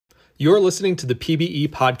You're listening to the PBE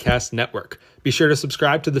Podcast Network. Be sure to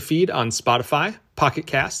subscribe to the feed on Spotify, Pocket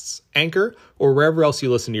Casts, Anchor, or wherever else you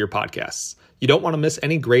listen to your podcasts. You don't want to miss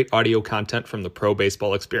any great audio content from the pro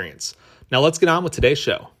baseball experience. Now let's get on with today's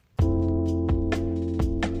show.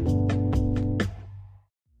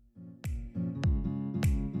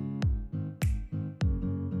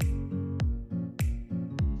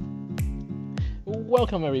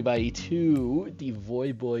 Welcome everybody to the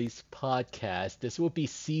VoyBoys podcast. This will be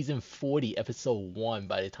season 40, episode 1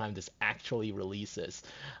 by the time this actually releases.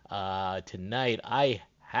 Tonight I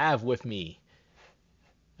have with me,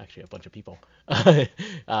 actually a bunch of people.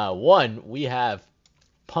 One, we have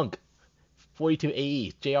Punk, 42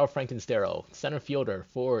 AE, JR Frankenstero, center fielder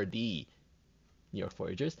for the New York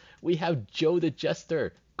Voyagers. We have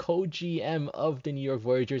JoetheJester, co-GM of the New York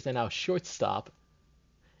Voyagers and our shortstop.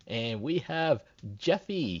 And we have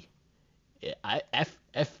Jeffie,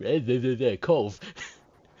 Cove,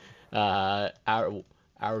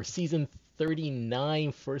 our season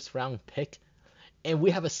 39 first round pick, and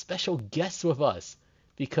we have a special guest with us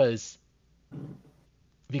because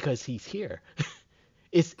he's here.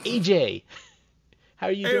 It's AJ. How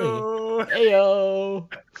are you doing?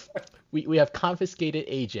 Heyo. We have confiscated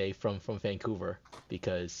AJ from Vancouver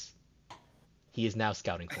because he is now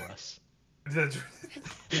scouting for us. He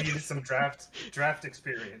needed some draft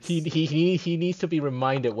experience. He needs to be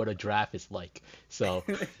reminded what a draft is like. So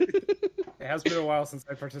it has been a while since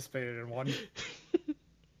I participated in one.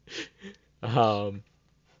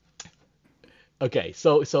 Okay,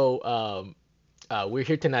 so we're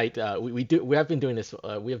here tonight. We have been doing this.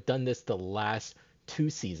 We have done this the last 2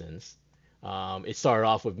 seasons. It started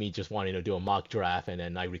off with me just wanting to do a mock draft, and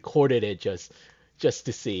then I recorded it just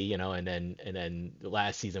to see, and then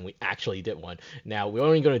last season we actually did one. Now we're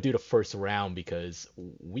only going to do the first round because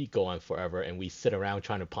we go on forever and we sit around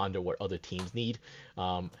trying to ponder what other teams need.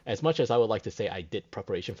 As much as I would like to say I did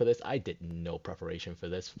preparation for this, I did no preparation for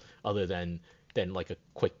this other than like a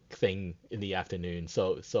quick thing in the afternoon.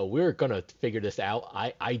 So we're going to figure this out.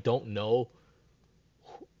 I don't know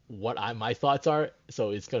what my thoughts are,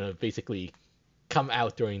 so it's going to basically come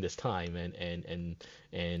out during this time, and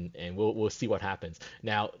we'll see what happens.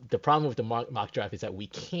 Now, the problem with the mock draft is that we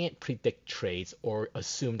can't predict trades or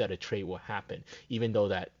assume that a trade will happen, even though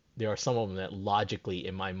that there are some of them that logically,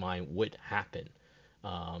 in my mind, would happen.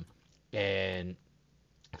 And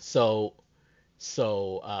so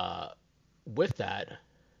with that,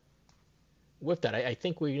 I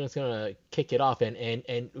think we're just gonna kick it off,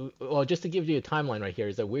 and well, just to give you a timeline right here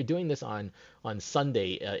is that we're doing this on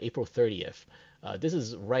Sunday, April 30th. This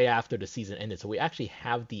is right after the season ended, so we actually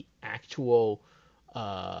have the actual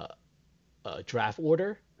draft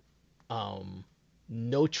order.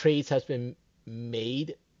 No trades has been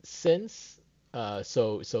made since,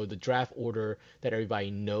 so the draft order that everybody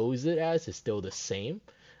knows it as is still the same.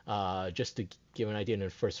 Just to give an idea, in the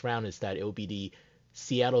first round is that it will be the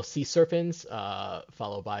Seattle Sea Serpents,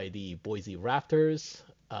 followed by the Boise Raptors.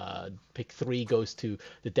 Pick 3 goes to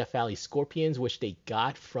the Death Valley Scorpions, which they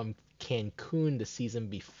got from Cancun the season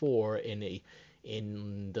before in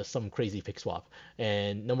some crazy pick swap.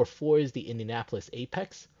 And number 4 is the Indianapolis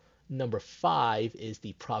Apex. Number 5 is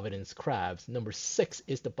the Providence Crabs. Number 6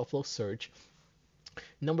 is the Buffalo Surge.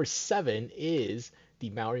 Number 7 is the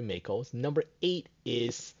Maori Makos. Number 8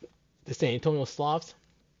 is the San Antonio Slavs.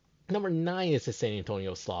 Number 9 is the San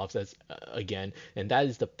Antonio Slavs, again, and that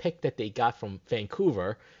is the pick that they got from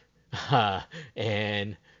Vancouver.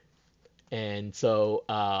 And so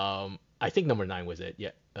I think number 9 was it.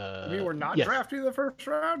 Yeah. You mean we're not yes. drafting the first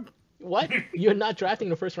round? What? You're not drafting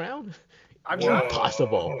the first round?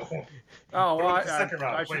 Impossible. Oh, well, second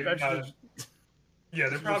round. Wait, yeah,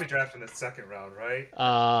 they're probably drafting the second round, right?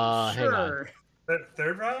 Sure. Hang on.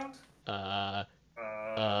 Third round? All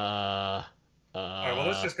right, well,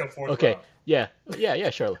 let's just go fourth okay. round. Yeah,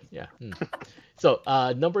 surely. Yeah. So,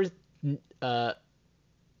 numbers 8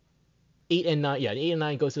 and 9. Yeah, 8 and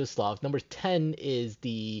 9 goes to the Slavs. Number 10 is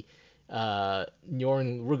the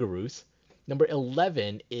Nyorn Rougarous. Number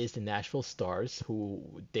 11 is the Nashville Stars, who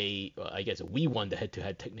I guess we won the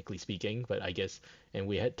head-to-head, technically speaking, but I guess, and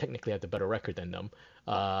we technically have the better record than them.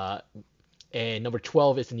 And number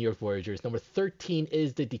 12 is the New York Voyagers. Number 13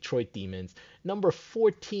 is the Detroit Demons. Number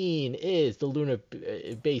 14 is the Luna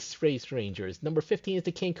Bay Space Rangers. Number 15 is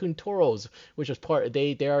the Cancun Toros, which was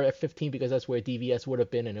they are at 15 because that's where DVS would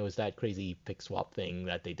have been, and it was that crazy pick swap thing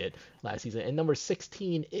that they did last season. And number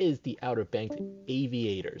 16 is the Outer Banks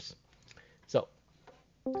Aviators. So,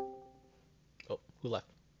 oh, who left?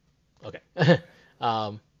 Okay.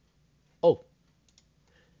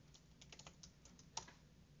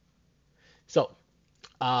 So,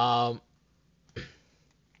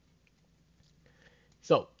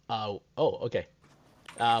 Okay.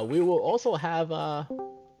 We will also have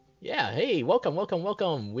yeah, hey, welcome, welcome,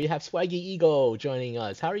 welcome. We have SwaggyEagle joining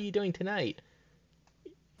us. How are you doing tonight?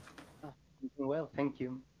 Well, thank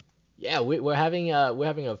you. Yeah, we're having a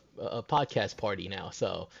podcast party now.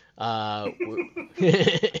 So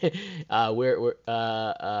we're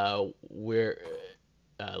we're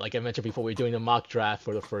like I mentioned before, we're doing a mock draft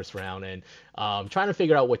for the first round and trying to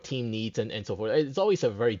figure out what team needs and so forth. It's always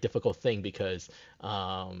a very difficult thing because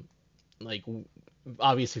like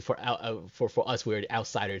obviously for us, we're the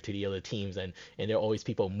outsider to the other teams, and there are always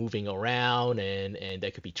people moving around, and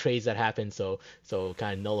there could be trades that happen, so it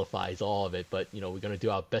kind of nullifies all of it. But we're gonna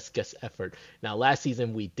do our best guess effort. Now last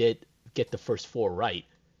season we did get the first four right,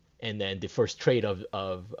 and then the first trade of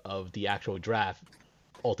the actual draft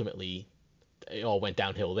ultimately it all went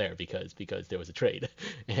downhill there because there was a trade.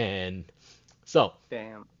 And so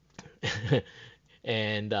Damn.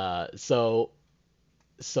 and so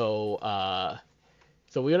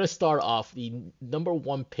we're gonna start off. The number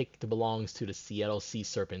one pick belongs to the Seattle Sea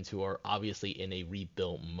Serpents, who are obviously in a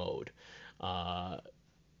rebuild mode. Uh,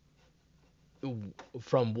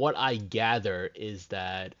 from what I gather is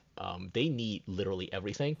that they need literally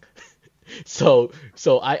everything. So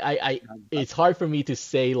it's hard for me to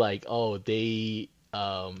say like, oh, it's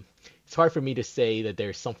hard for me to say that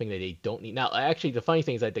there's something that they don't need. Now, actually, the funny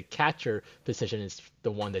thing is that the catcher position is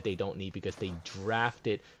the one that they don't need because they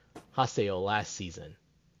drafted Haseo last season,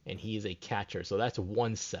 and he is a catcher, so that's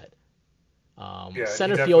one set. Yeah,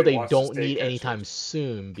 Center he field definitely they wants to don't stay need catcher. anytime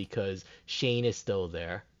soon because Shane is still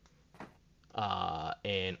there.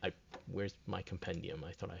 And where's my compendium?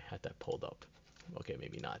 I thought I had that pulled up. Okay,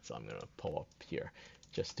 maybe not. So I'm gonna pull up here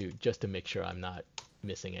just to make sure I'm not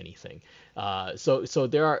missing anything. So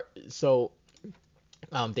there are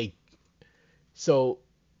they so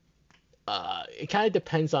it kind of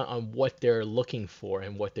depends on what they're looking for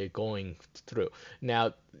and what they're going through.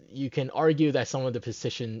 Now, you can argue that some of the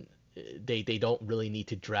position they don't really need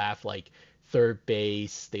to draft, like third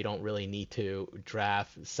base. They don't really need to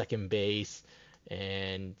draft second base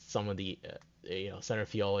and some of the center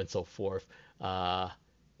field and so forth.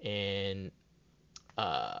 And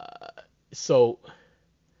so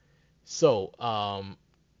so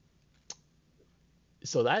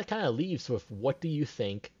so that kind of leaves with what do you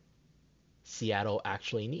think Seattle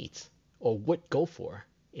actually needs or would go for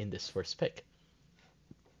in this first pick?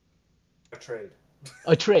 A trade.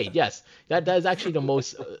 A trade, yes. That is actually the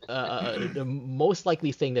most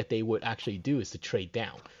likely thing that they would actually do is to trade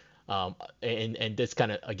down. And this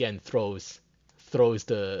kind of again throws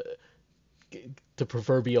the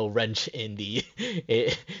proverbial wrench in the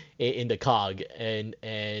in the cog. And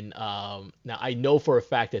now I know for a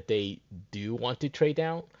fact that they do want to trade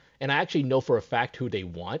down, and I actually know for a fact who they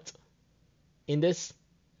want in this.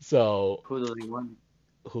 So Who do they want?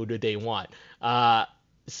 who do they want?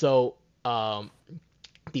 So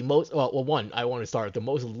the most one I want to start the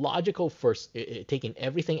most logical first, taking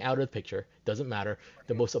everything out of the picture, doesn't matter.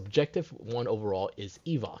 The most objective one overall is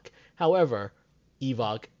Evok. However,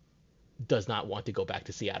 Evok does not want to go back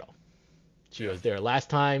to Seattle. She was there last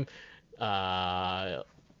time.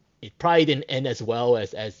 It probably didn't end as well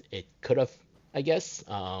as it could have, I guess.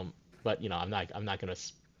 But I'm not gonna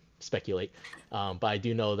speculate. But I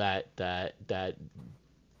do know that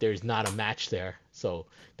there's not a match there, so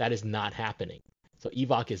that is not happening. So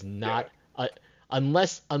Evok is not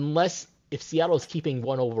unless if Seattle is keeping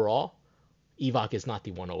one overall, Evok is not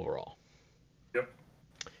the one overall. Yep,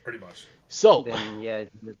 pretty much. So Then yeah,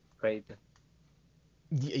 it's great.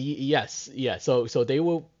 yes, yeah. So they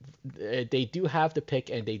do have the pick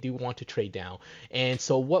and they do want to trade down. And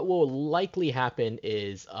so what will likely happen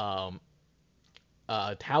is how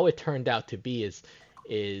it turned out to be is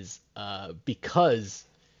because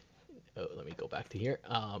let me go back to here.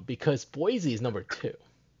 Because Boise is number 2.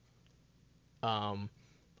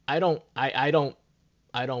 I don't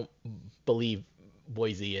believe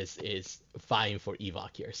Boise is vying for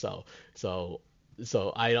Evok here. So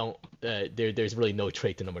I don't. There's really no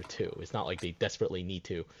trade to number 2. It's not like they desperately need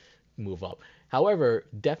to move up. However,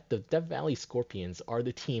 the Death Valley Scorpions are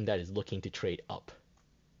the team that is looking to trade up,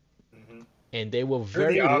 and they will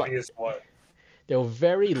They're the obvious one. they'll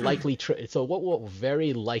very likely trade. So what will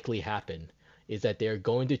very likely happen is that they're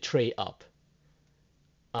going to trade up,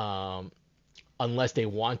 unless they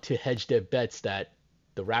want to hedge their bets that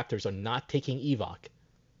the Raptors are not taking Evok.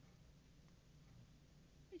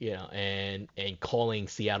 And calling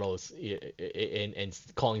Seattle's and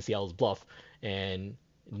calling Seattle's bluff and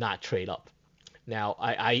not trade up. Now,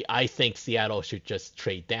 I think Seattle should just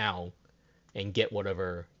trade down and get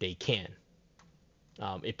whatever they can.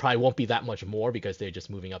 It probably won't be that much more because they're just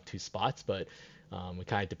moving up 2 spots, but it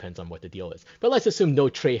kind of depends on what the deal is. But let's assume no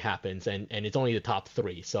trade happens and it's only the top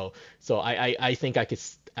 3. So I think I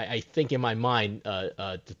think in my mind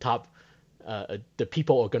the top the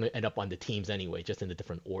people are going to end up on the teams anyway, just in a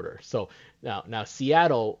different order. So now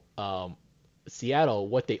Seattle,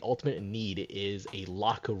 what they ultimately need is a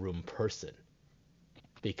locker room person,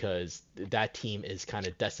 because that team is kind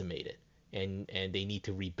of decimated, and they need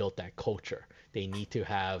to rebuild that culture. They need to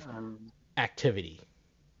have activity.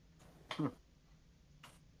 Who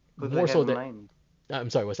do More they so have in that mind? I'm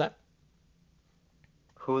sorry, what's that?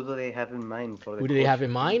 Who do they have in mind for the Who do they have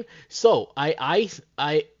in mind? So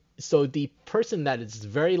so the person that is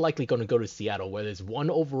very likely going to go to Seattle, whether it's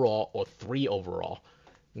 1 overall or 3 overall,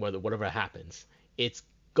 whatever happens, it's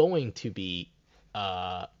going to be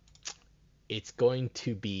oh,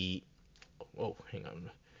 hang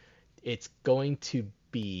on. It's going to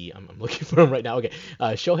be, I'm looking for him right now. Okay,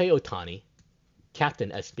 Shohei Ohtani,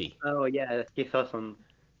 Captain SB. Oh yeah, he's awesome.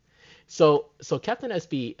 So Captain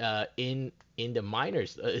SB in the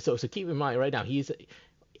minors. So keep in mind right now he's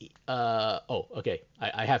okay.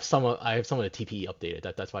 I have some of the TPE updated.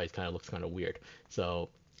 That's why it kind of looks kind of weird. So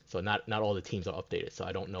not all the teams are updated. So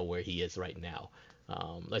I don't know where he is right now.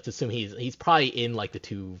 Let's assume he's probably in like the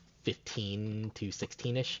 215,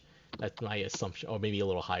 216ish. That's my assumption, or maybe a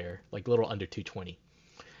little higher, like a little under 220.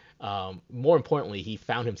 More importantly, he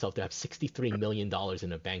found himself to have $63 million in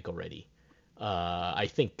the bank already. I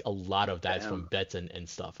think a lot of that is from bets and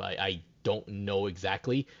stuff. I don't know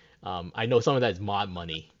exactly. I know some of that is mod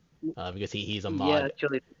money, because he's a mod. Yeah,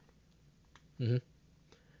 actually.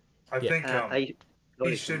 I think I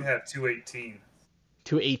he should have 218.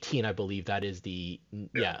 218, I believe that is the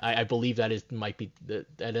I believe that is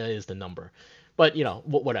the number. But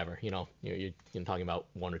whatever, you're talking about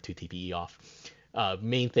 1 or 2 TPE off.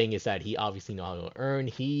 Main thing is that he obviously knows how to earn.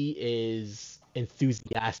 He is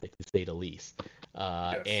enthusiastic, to say the least.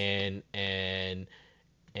 Yes. And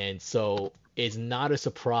so it's not a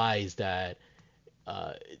surprise that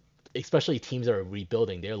especially teams that are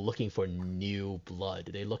rebuilding, they're looking for new blood.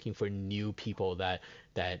 They're looking for new people that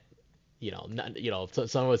some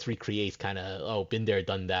of us recreates kind of, been there,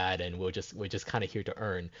 done that, and we're just kind of here to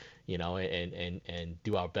earn, and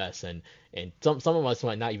do our best, and some of us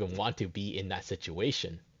might not even want to be in that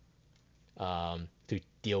situation to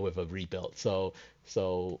deal with a rebuild. So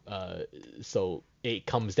it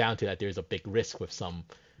comes down to that there's a big risk with some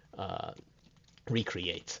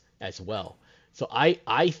recreates as well. So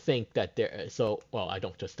I think that I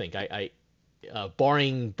don't just think, I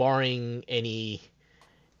barring any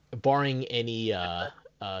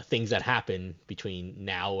things that happen between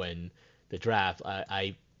now and the draft,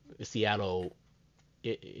 Seattle,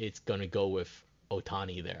 it's gonna go with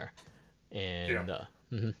Ohtani there, and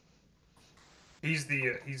he's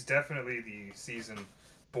definitely the season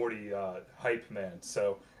 40 hype man.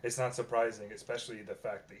 So it's not surprising, especially the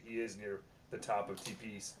fact that he is near the top of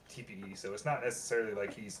TPE. So it's not necessarily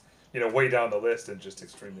like he's way down the list and just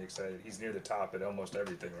extremely excited. He's near the top at almost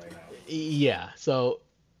everything right now. Yeah. So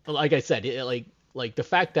like I said, like the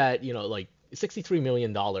fact that like $63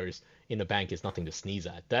 million in the bank is nothing to sneeze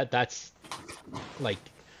at. That's like,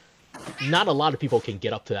 not a lot of people can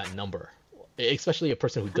get up to that number, especially a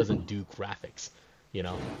person who doesn't do graphics.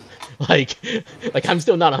 Like I'm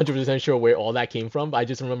still not 100% sure where all that came from, but I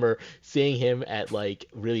just remember seeing him at like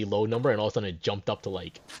really low number, and all of a sudden it jumped up to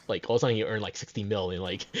like all of a sudden he earned like 60 mil, and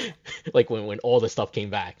like like when all the stuff came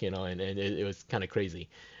back, and it was kind of crazy.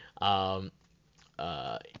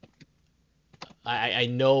 I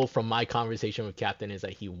know from my conversation with Captain is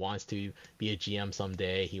that he wants to be a GM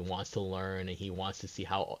someday. He wants to learn, and he wants to see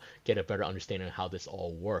get a better understanding of how this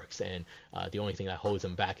all works. And the only thing that holds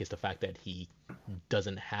him back is the fact that he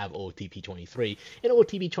doesn't have OTP 23, and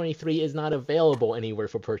OTP 23 is not available anywhere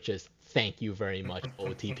for purchase. Thank you very much,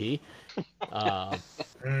 OTP.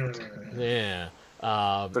 Yeah.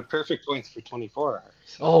 But perfect points for 24 hours.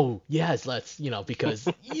 Oh yes, let's because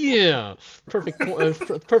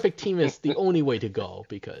perfect team is the only way to go,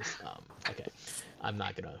 because okay, I'm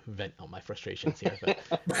not gonna vent on my frustrations here, but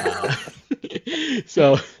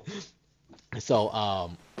so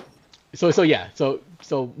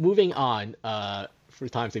moving on for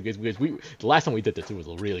time's sake, because the last time we did this, it was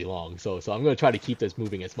really long, so I'm gonna try to keep this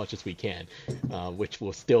moving as much as we can, which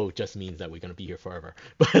will still just means that we're gonna be here forever.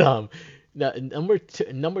 But number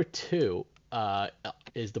two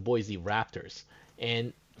is the Boise Raptors,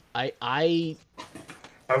 and I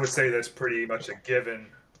would say that's pretty much a given.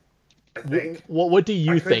 I think. What do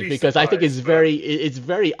you think? Because I think it's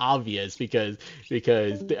very obvious, because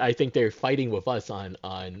I think they're fighting with us on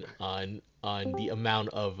the amount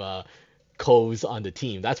of Coves on the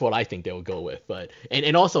team. That's what I think they would go with. But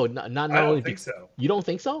and also not I only don't think so. you don't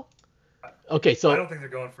think so? Okay, I so don't think they're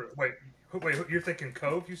going for. Wait, you're thinking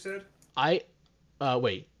Cove? You said? I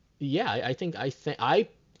wait. Yeah, I think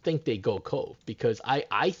they go Cove because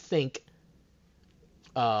I think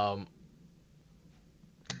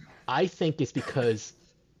it's because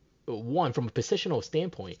one, from a positional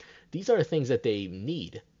standpoint, these are the things that they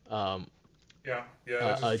need. Yeah,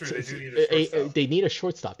 that's true. They do need a shortstop. They need a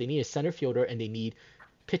shortstop. They need a center fielder, and they need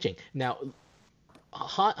pitching. Now,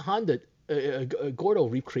 Honda Gordo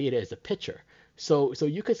recreated as a pitcher. So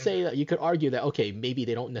you could say that you could argue that okay, maybe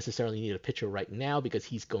they don't necessarily need a pitcher right now because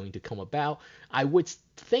he's going to come about. I would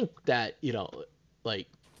think that like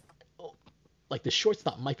the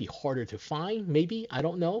shortstop might be harder to find. Maybe I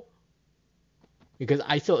don't know because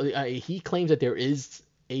I still he claims that there is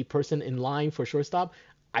a person in line for shortstop.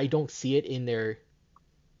 I don't see it in their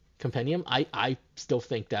compendium. I still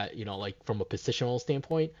think that like from a positional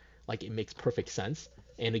standpoint, like it makes perfect sense.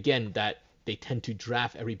 And again, that they tend to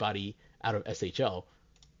draft everybody out of SHL.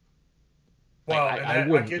 Well,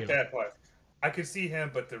 I get that part. I could see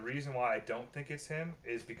him, but the reason why I don't think it's him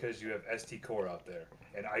is because you have ST Core out there,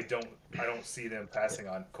 and I don't see them passing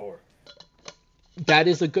on Core. That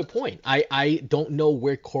is a good point. I don't know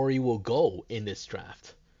where Corey will go in this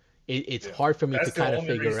draft. It's hard for me to kind of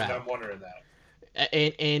figure out. I'm wondering that.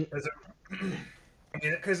 And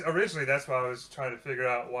because originally that's why I was trying to figure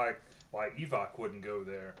out why Evoc wouldn't go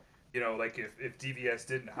there. Like if DVS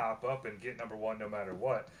didn't hop up and get number one no matter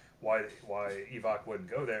what, why Evoc wouldn't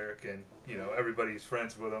go there? And everybody's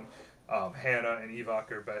friends with him. Hannah and Evoc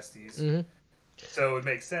are besties, mm-hmm. So it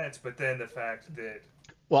makes sense. But then the fact that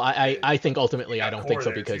I think ultimately I don't think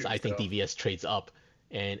so because too, I think DVS trades up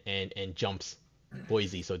and jumps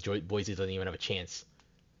Boise, so Boise doesn't even have a chance.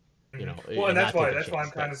 Well, and that's why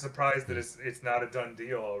I'm kind of surprised that it's not a done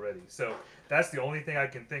deal already. So that's the only thing I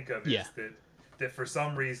can think of is that for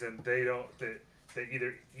some reason they don't that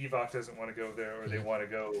either Evoc doesn't want to go there or they want to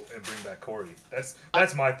go and bring back Corey. That's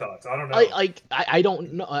my thoughts. I don't know. I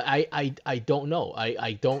don't know. I don't know.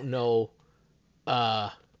 I don't know.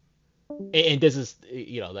 And this is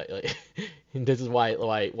this is why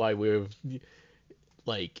we're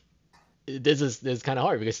like. This is kind of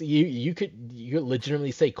hard because you could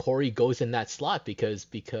legitimately say Corey goes in that slot because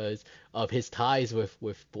of his ties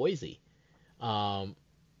with Boise,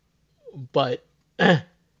 but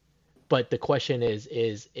the question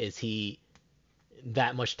is he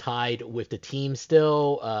that much tied with the team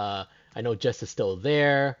still? I know Jess is still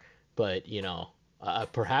there, but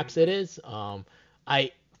perhaps it is.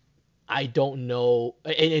 I don't know,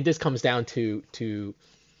 and this comes down to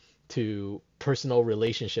personal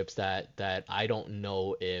relationships that I don't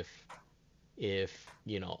know if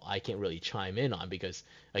I can't really chime in on because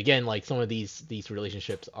again, like some of these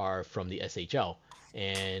relationships are from the SHL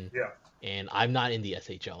and I'm not in the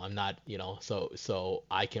SHL. I'm not, so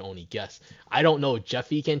I can only guess. I don't know if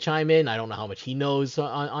Jeffie can chime in. I don't know how much he knows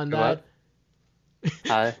on that.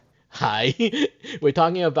 Hi. Hi. We're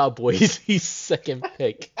talking about Boise's second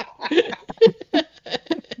pick.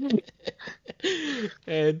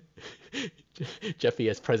 And Jeffie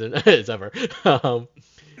as present as ever.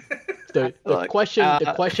 The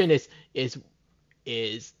question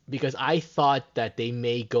is because I thought that they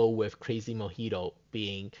may go with Crazy Mojito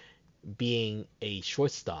being a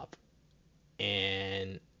shortstop,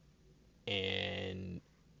 and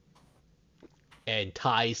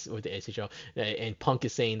ties with the SHL. And Punk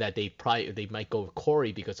is saying that they might go with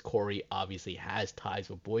Corey because Corey obviously has ties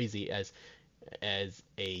with Boise as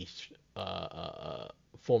a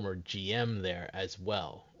former GM there as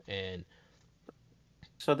well. And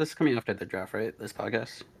so this is coming after the draft, right? This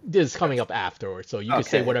podcast? This is coming up afterwards, so you can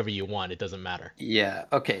say whatever you want. It doesn't matter. Yeah.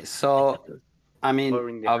 Okay. So, I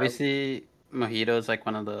mean, obviously, Mojito is like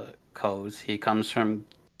one of the codes. He comes from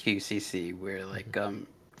QCC, where like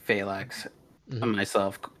Phalanx,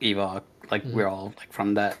 myself, Evoc, like we're all like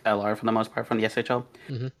from that LR for the most part, from the SHL.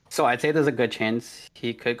 So I'd say there's a good chance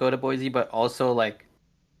he could go to Boise, but also like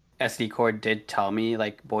SD Core did tell me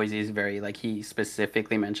like Boise is very like he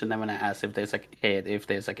specifically mentioned that when I asked if there's like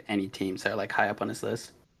any teams that are like high up on his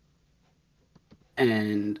list.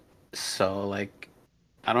 And so like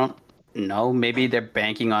I don't know, maybe they're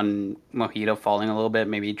banking on Mojito falling a little bit,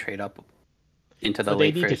 maybe trade up into the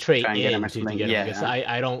league first. They need to trade in to get him because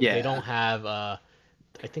I don't they don't have I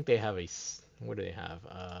think they have what do they have?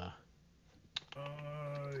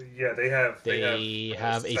 They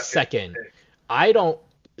have a second. I don't.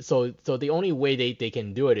 So the only way they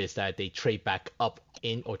can do it is that they trade back up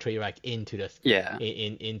in or trade back into the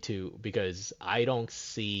into because I don't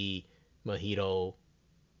see Mojito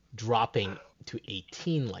dropping to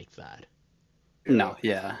 18 like that. No,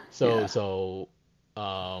 yeah. So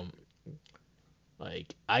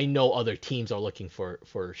like I know other teams are looking for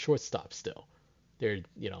shortstop still. They're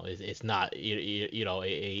it's not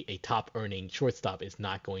a top earning shortstop is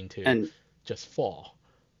not going to And just fall.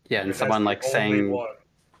 yeah, and That's someone the like only saying one.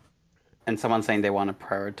 and someone saying they want to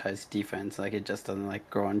prioritize defense, like it just doesn't like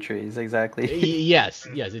grow on trees exactly. Yes,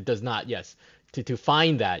 it does not. Yes, to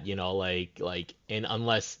find that and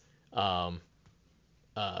unless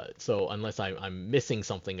so unless I'm missing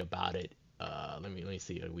something about it, let me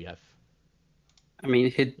see. We have I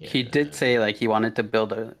mean, he did say like he wanted to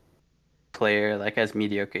build a player like as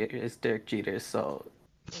mediocre as Derek Jeter, so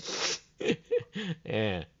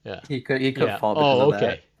yeah. he could Yeah. fall because Oh, of okay.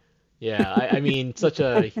 that. Yeah. I mean, such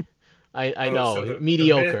a I Oh, so know the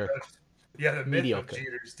mediocre. the myth of Mediocre.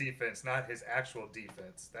 Jeter's defense, not his actual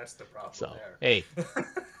defense. That's the problem So there.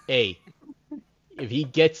 hey, if he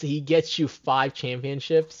gets you 5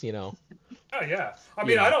 championships, Oh yeah, I You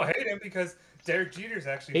mean know. I don't hate him because Derek Jeter's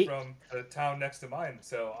actually Hey. from the town next to mine,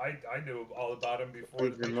 so I knew all about him before He's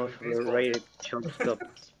the the Major most League Baseball. overrated shortstop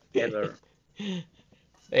ever.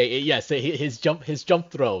 Hey, yes, his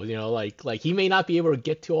jump throw, like he may not be able to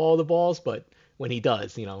get to all the balls, but when he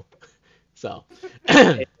does, so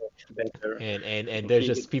Better. and there's He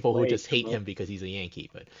just people who way just too hate much. him because he's a Yankee,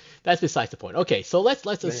 but that's besides the point. Okay, so let's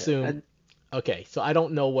But assume. Okay, so I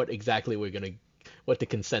don't know what the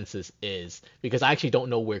consensus is because I actually don't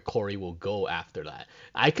know where Corey will go after that.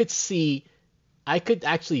 I could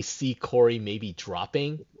actually see Corey maybe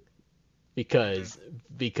dropping because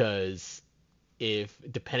if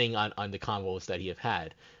depending on the convos that he have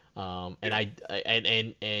had.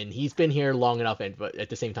 And and he's been here long enough, but at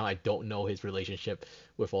the same time, I don't know his relationship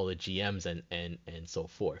with all the GMs and so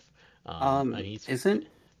forth. And he's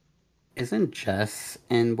Isn't Jess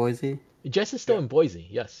in Boise? Jess is still in Boise,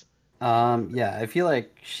 yes. Yeah, I feel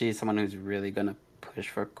like she's someone who's really gonna push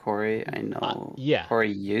for Corey. I know Yeah.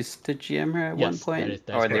 Corey used to GM her at one Yes, point, that is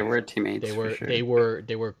or they correct. were teammates They for were sure. they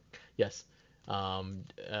were yes.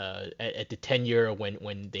 At the tenure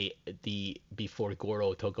when the before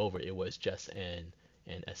Goro took over, it was Jess and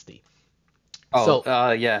SD. Oh, So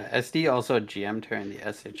yeah, SD also GM'd her in the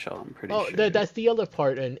SHL, I'm pretty sure. that's the other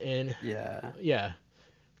part, and Yeah. yeah.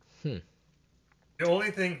 The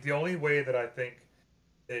only way that I think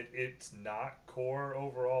it's not core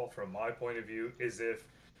overall from my point of view is if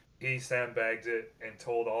he sandbagged it and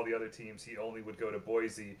told all the other teams he only would go to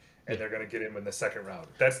Boise and they're going to get him in the second round.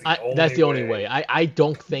 That's the only way. I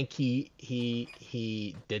don't think he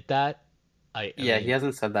did that. I Yeah, mean, he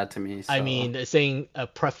hasn't said that to me, so. I mean, saying a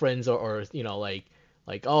preference or like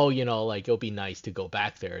oh like it'll be nice to go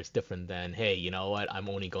back there is different than hey what I'm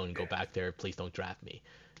only going to go back there, please don't draft me,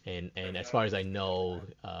 and as far as I know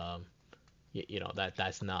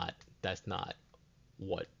that's not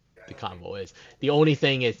what the convo is. The only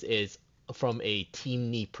thing is from a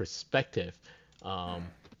team need perspective,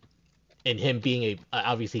 and him being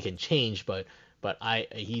obviously can change, but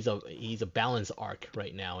he's a balance arc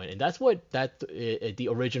right now, and that's what the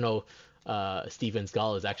original Steven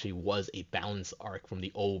Scala actually was a balance arc from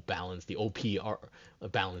the the OPR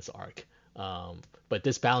balance arc. But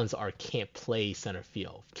this balance arc can't play center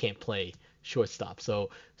field, can't play shortstop. So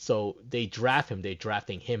they're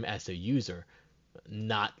drafting him as a user,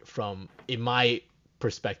 not from, in my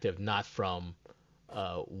perspective, not from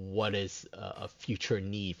what is a future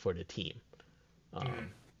need for the team.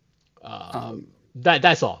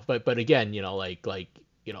 That's all. But again,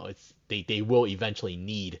 it's they will eventually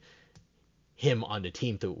need him on the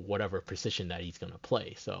team to whatever position that he's gonna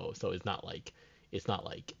play. So it's not like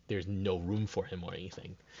there's no room for him or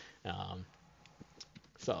anything.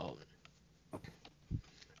 So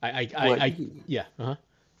yeah.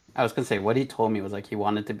 I was gonna say what he told me was like he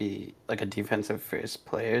wanted to be like a defensive first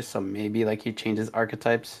player, so maybe like he changes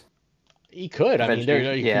archetypes. He could. I mean,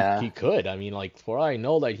 Yeah. he could. I mean, like for all I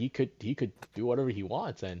know, like he could do whatever he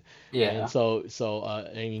wants, and so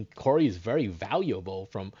I mean, Corey is very valuable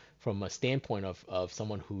from a standpoint of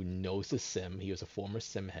someone who knows the sim. He was a former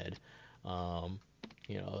sim head, and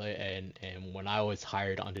when I was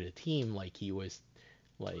hired onto the team, like he was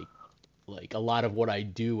like a lot of what I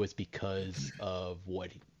do was because of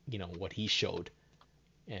what he showed,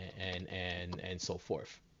 and so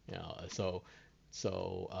forth.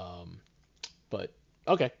 But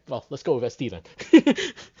okay, well, let's go with SD then.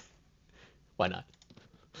 Why not?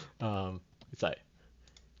 It's like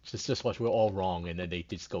just watch, we're all wrong, and then they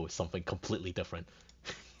just go with something completely different.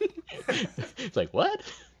 It's like what?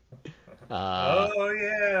 Oh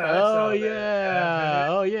yeah.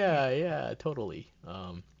 Oh yeah, totally.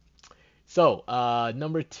 So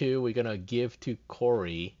number 2, we're gonna give to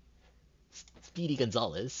Corey, Speedy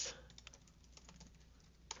Gonzalez.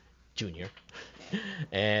 Junior.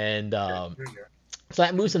 And Junior. so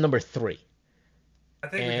that moves to number 3. I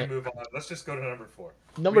think we can move on. Let's just go to number 4.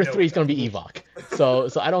 Number 3 is going to be Evoc. So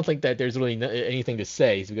I don't think that there's really anything to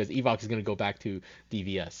say because Evoc is going to go back to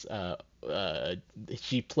DVS.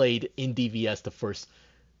 She played in DVS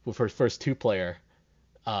with her first 2-player.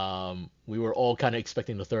 We were all kind of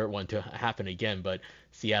expecting the third one to happen again, but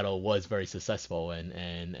Seattle was very successful,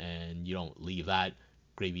 and you don't leave that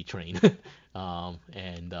gravy train. But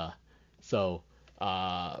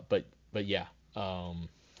yeah,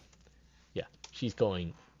 yeah, she's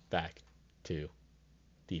going back to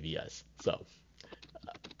DVS. So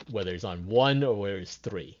whether it's on 1 or whether it's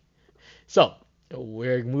 3. So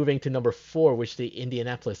we're moving to number 4, which is the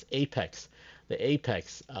Indianapolis Apex. The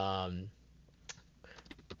Apex.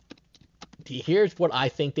 Here's what I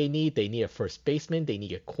think they need. They need a first baseman. They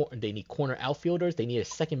need corner outfielders. They need a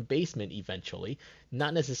second baseman eventually.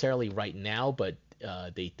 Not necessarily right now, but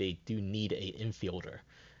they do need an infielder.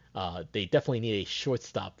 They definitely need a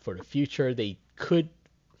shortstop for the future. They could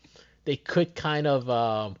kind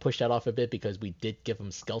of push that off a bit because we did give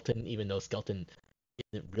them Skelton, even though Skelton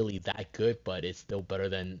isn't really that good, but it's still better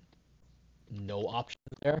than no option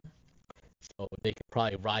there. So they could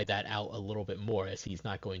probably ride that out a little bit more as he's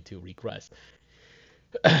not going to regress.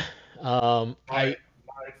 My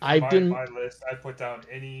list, I put down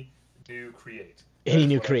any new create. Any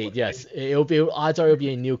new create, yes. Odds are it'll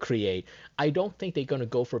be a new create. I don't think they're gonna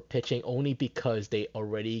go for pitching only because they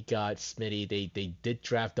already got Smitty. They did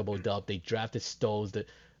draft Double Dub. They drafted Stoles the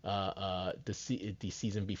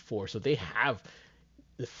season before, so they have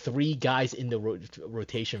 3 guys in the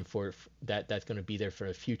rotation for that's gonna be there for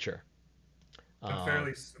the future.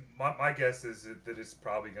 My guess is that it's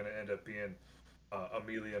probably going to end up being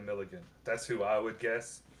Amelia Milligan. That's who I would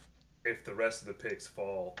guess if the rest of the picks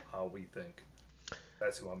fall how we think.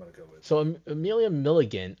 That's who I'm going to go with. So Amelia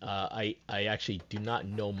Milligan, I actually do not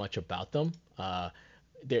know much about them.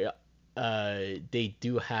 They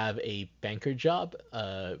do have a banker job,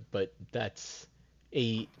 but that's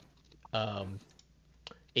a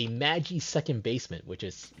Maggie second baseman, which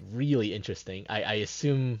is really interesting. I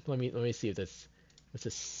assume. Let me see if that's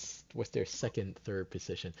what's their second, third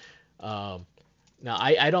position. Now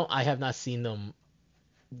I have not seen them,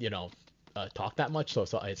 talk that much. So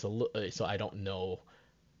I don't know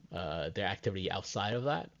their activity outside of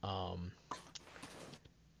that. I'm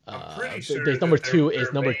pretty sure there's number 2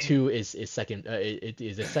 is second. It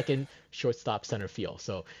is a second shortstop center field.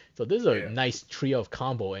 So this is a nice trio of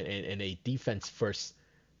combo and a defense first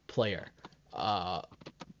player.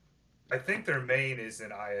 I think their main is in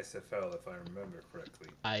ISFL, if I remember correctly.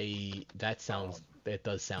 That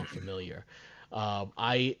does sound familiar.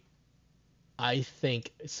 I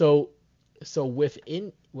think so. So with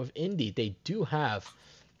Indy, they do have.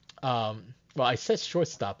 Well, I said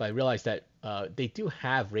shortstop. I realized that they do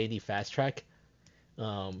have Randy Fast Track.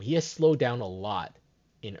 He has slowed down a lot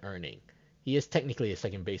in earning. He is technically a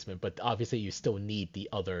second baseman, but obviously you still need the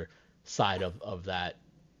other side of that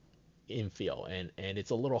infield, and it's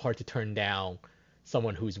a little hard to turn down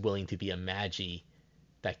someone who's willing to be a Maggie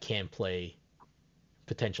that can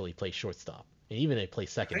potentially play shortstop, and even if they play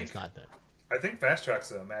second, it's not that. I think Fast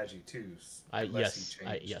Track's a Maggie too.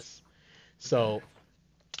 Yes. So,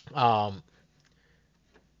 and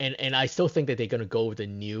I still think that they're gonna go with the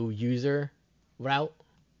new user route.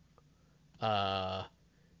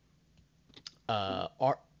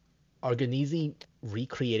 Arganizi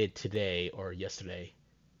recreated today or yesterday.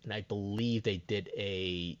 And I believe they did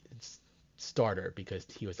a starter because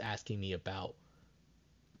he was asking me about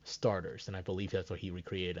starters, and I believe that's what he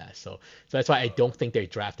recreated as. So that's why I don't think they're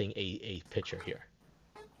drafting a pitcher here.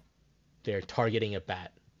 They're targeting a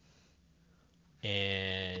bat.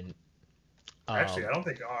 And actually, I don't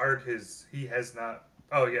think Art he has not.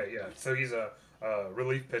 Oh yeah. So he's a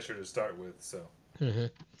relief pitcher to start with. So. Mm-hmm.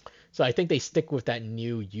 So I think they stick with that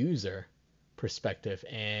new user perspective,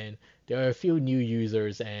 and there are a few new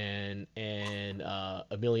users, and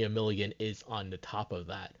Amelia Milligan is on the top of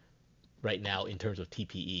that right now in terms of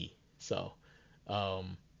TPE. So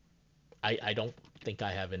I don't think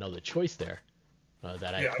I have another choice there.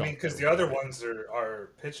 Because the other ones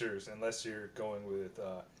are pitchers, unless you're going with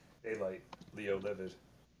A-Light, Leo Livid.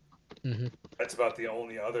 Mm-hmm. That's about the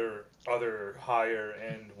only other higher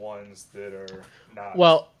end ones that are not.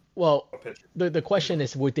 Well, the question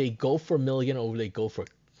is, would they go for Milligan or would they go for,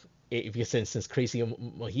 since Crazy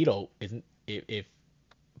Mojito isn't, if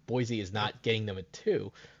Boise is not getting them at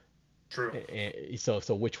 2, true. So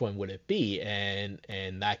which one would it be? And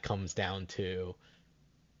that comes down to.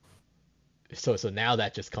 So now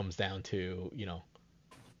that just comes down to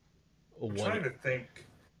I'm trying to think,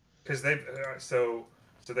 because they've so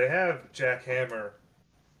So they have Jack Hammer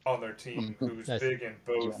on their team, who's big in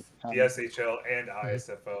both the SHL and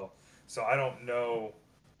ISFL. So I don't know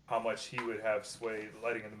how much he would have sway,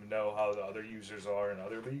 letting them know how the other users are in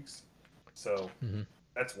other leagues. So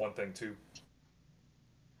that's one thing too.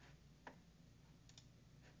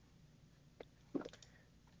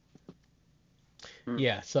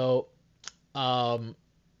 Yeah, so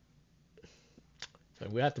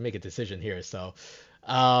we have to make a decision here. So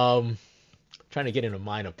trying to get in the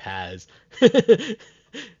mind of Paz. I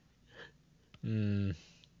don't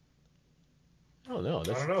know. I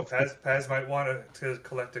don't know. Paz might want to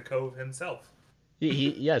collect a cove himself.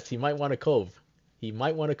 Yes, he might want a cove. He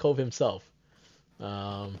might want a cove himself.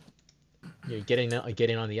 Getting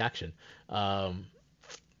on the action.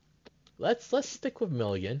 Let's stick with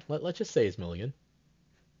Milligan. Let's just say it's Milligan.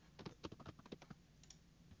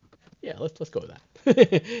 Yeah, let's go with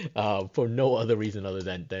that. For no other reason other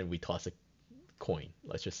than we toss a coin.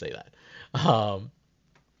 Let's just say that.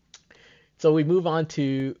 So we move on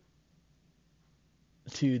to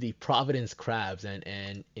the Providence Crabs,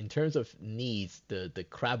 and in terms of needs, the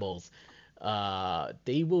Crabbles,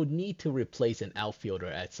 they will need to replace an outfielder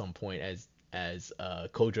at some point, as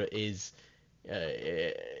Kodra is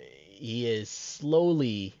he is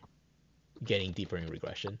slowly getting deeper in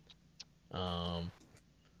regression.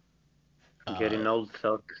 Getting old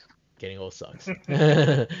sucks. Getting old sucks.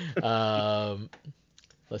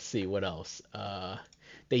 Let's see what else.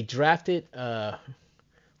 They drafted.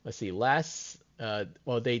 Let's see.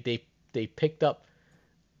 They picked up.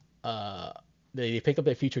 They picked up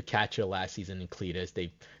their future catcher last season in Cletus.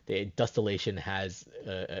 Dustillation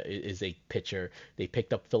is a pitcher. They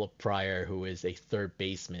picked up Philip Pryor, who is a third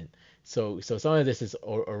baseman. So some of this is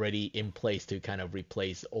already in place to kind of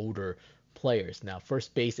replace older players. Now,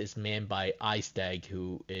 first base is manned by Istag,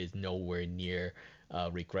 who is nowhere near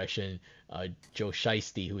regression. Joe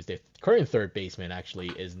Shiesty, who is the current third baseman, actually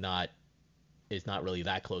is not really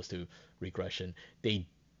that close to regression. They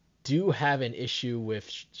do have an issue with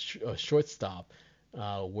shortstop,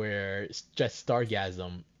 where just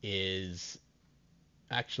Stargasm is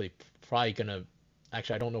actually probably gonna.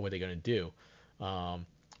 Actually, I don't know what they're gonna do.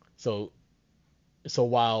 So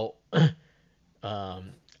while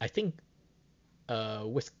I think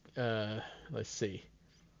let's see,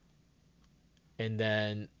 and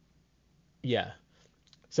then yeah,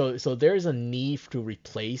 so there's a need to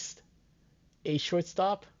replace a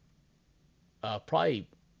shortstop, probably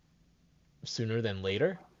sooner than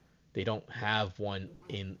later. They don't have one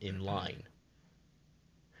in line.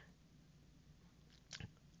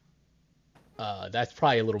 That's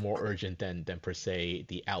probably a little more urgent than per se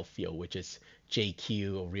the outfield, which is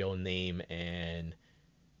JQ, a real name, and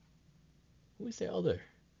who is their other?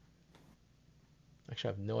 Actually,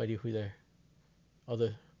 I have no idea who their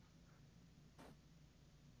other.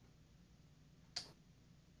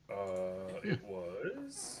 It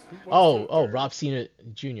was. Rob Cena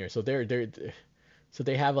Jr. So they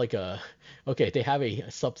have like they have a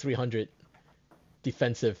sub 300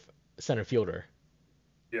 defensive center fielder.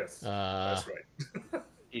 Yes, that's right.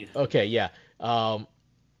 Okay, yeah.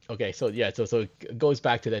 Okay, so it goes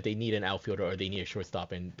back to that they need an outfielder or they need a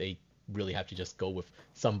shortstop, and they really have to just go with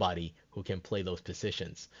somebody who can play those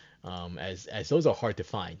positions. As those are hard to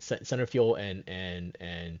find. Center field and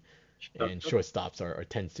shortstops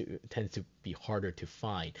tends to be harder to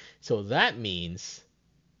find. So that means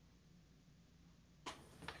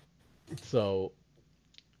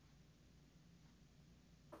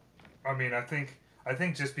I mean, I think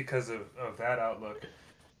just because of that outlook,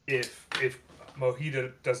 if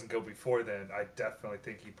Mojito doesn't go before then, I definitely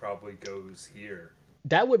think he probably goes here.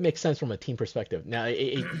 That would make sense from a team perspective. Now,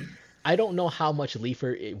 I don't know how much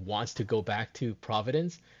Leifer wants to go back to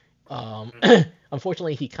Providence.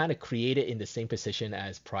 Unfortunately, he kind of created in the same position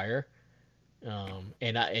as Pryor. And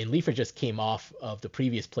Leifer just came off of the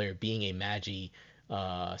previous player being a Magi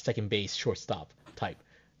second base shortstop type.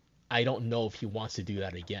 I don't know if he wants to do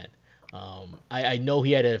that again. I know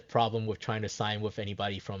he had a problem with trying to sign with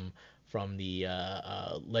anybody from the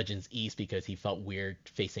Legends East because he felt weird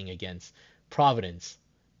facing against Providence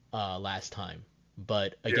last time.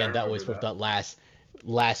 But again, that was with the last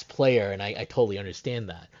player, and I totally understand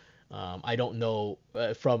that. I don't know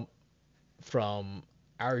from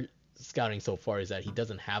our scouting so far is that he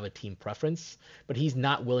doesn't have a team preference, but he's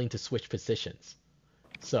not willing to switch positions.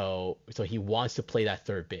 So he wants to play that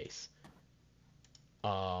third base.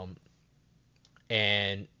 And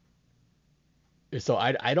so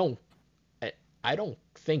I don't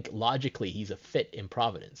think logically he's a fit in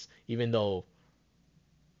Providence, even though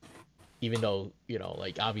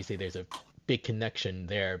like obviously there's a big connection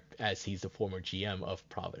there as he's the former GM of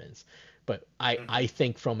Providence. But I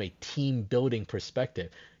think from a team building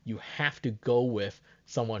perspective, you have to go with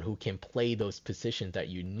someone who can play those positions that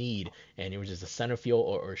you need, and it was just a center field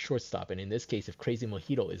or shortstop. And in this case, if Crazy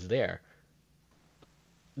Mojito is there,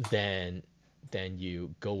 then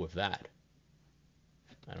you go with that.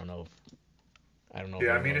 I don't know.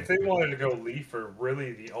 Yeah, I mean, if they wanted to go Leafer,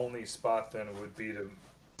 really the only spot then would be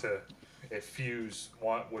to if Fuse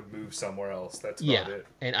would move somewhere else. That's about it.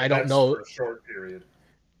 And I don't know for a short period.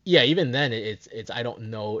 Yeah, even then it's I don't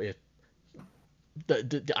know if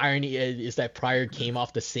the irony is that Pryor came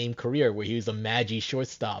off the same career where he was a Maggi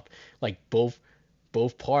shortstop. Like both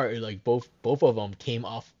of them came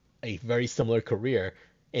off a very similar career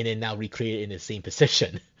and then now recreated in the same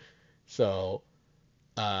position. So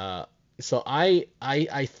I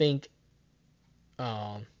think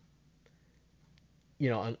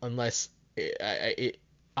unless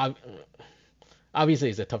obviously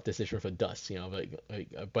it's a tough decision for Dust,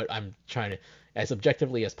 but I'm trying to, as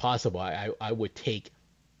objectively as possible, I would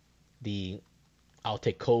I'll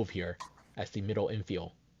take Cove here as the middle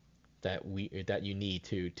infield that you need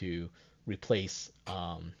to replace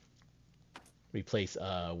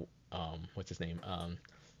what's his name,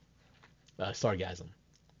 Sargasm.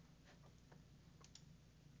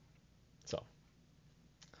 So,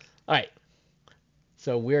 all right,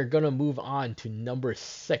 so we're gonna move on to number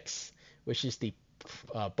 6, which is the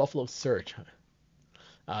Buffalo Surge.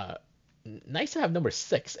 Nice to have number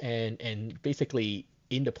 6 and basically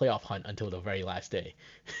in the playoff hunt until the very last day.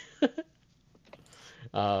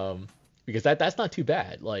 Because that's not too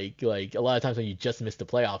bad. Like a lot of times when you just miss the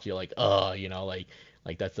playoffs, you're like,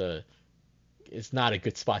 it's not a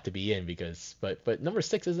good spot to be in but number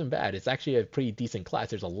 6 isn't bad. It's actually a pretty decent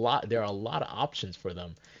class. There are a lot of options for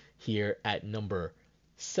them here at number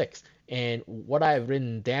 6. And what I've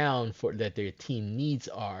written down for that their team needs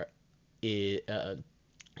is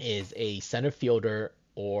a center fielder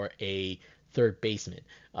or a third baseman.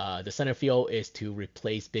 The center field is to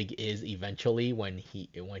replace Big Iz eventually when he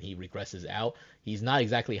regresses out. He's not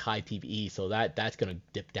exactly high PBE, so that's gonna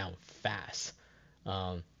dip down fast.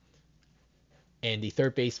 And the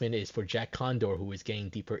third baseman is for Jack Condor, who is getting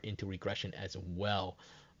deeper into regression as well.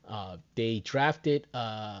 They drafted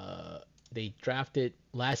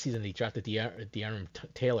last season. They drafted De'Aaron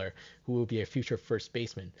Taylor, who will be a future first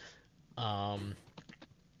baseman. The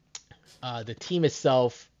team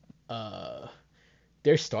itself,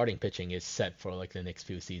 their starting pitching is set for like the next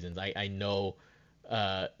few seasons. I know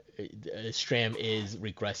Stram is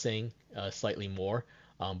regressing slightly more,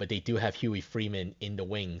 but they do have Huey Freeman in the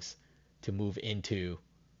wings to move into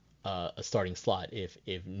a starting slot if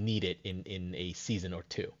needed in a season or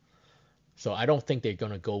two. So I don't think they're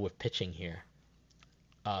gonna go with pitching here.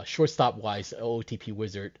 Shortstop wise, OOTP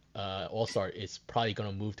Wizard All-Star is probably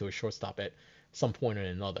gonna move to a shortstop at some point or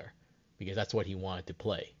another because that's what he wanted to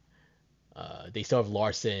play. They still have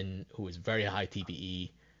Larson, who is very high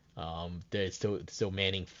TPE. They're still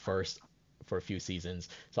manning first for a few seasons.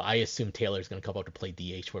 So I assume Taylor's going to come up to play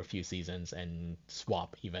DH for a few seasons and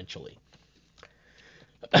swap eventually.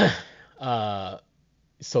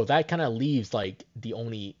 So that kind of leaves like the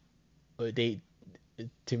only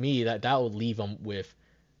to me that would leave them with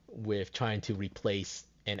trying to replace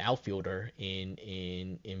an outfielder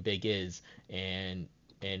in Big Iz and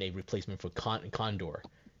a replacement for Condor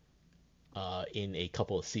in a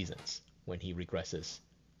couple of seasons when he regresses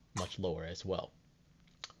much lower as well.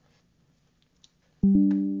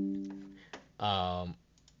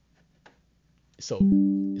 So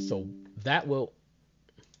that will,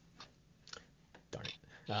 darn it.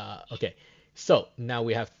 Okay, so now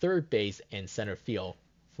we have third base and center field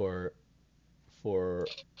for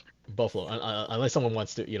Buffalo, unless someone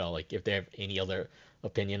wants to, like if they have any other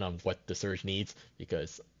opinion on what the Surge needs,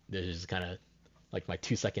 because this is kind of like my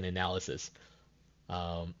 2-second analysis.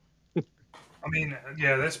 I mean,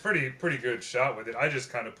 yeah, that's pretty good shot with it. I just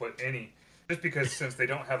kind of put any, just because since they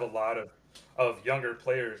don't have a lot of younger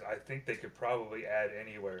players, I think they could probably add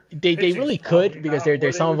anywhere. They really could, because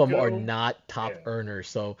there's some of them are not top earners,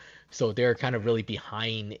 so they're kind of really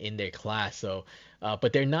behind in their class. So,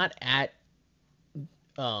 but they're not at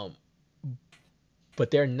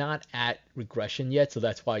regression yet, so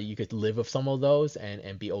that's why you could live with some of those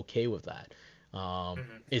and be okay with that.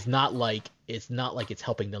 It's not like it's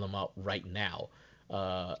helping them out right now,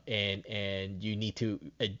 and you need to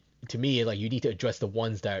me, like, you need to address the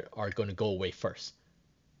ones that are going to go away first.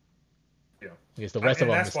 Yeah, because the rest of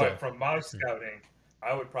them. That's why, from my scouting,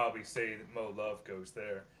 I would probably say that Mo Love goes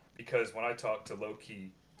there, because when I talked to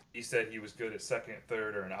Loki, he said he was good at second,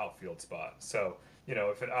 third, or an outfield spot. So,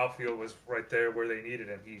 if an outfield was right there where they needed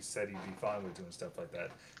him, he said he'd be fine with doing stuff like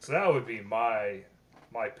that. So that would be my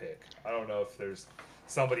my pick. I don't know if there's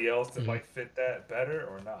somebody else that might fit that better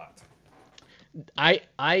or not.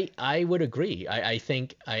 I would agree. I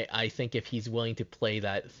think if he's willing to play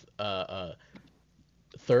that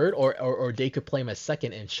third, or they could play him as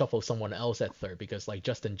second and shuffle someone else at third, because like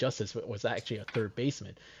Justin Justice was actually a third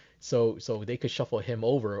baseman, so they could shuffle him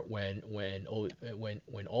over when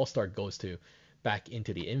All-Star goes to back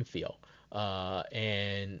into the infield,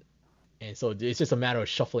 and so it's just a matter of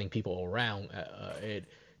shuffling people around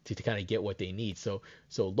to kind of get what they need. So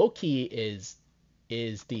Loki is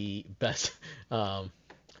the best,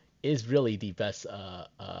 is really the best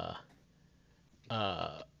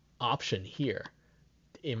option here.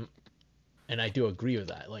 And I do agree with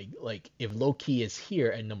that. Like if Loki is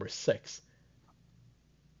here at number 6,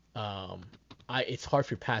 it's hard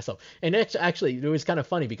to pass up. And actually, it was kind of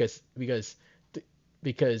funny because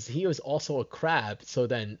he was also a crab. So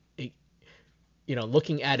then,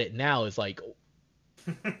 looking at it now is like,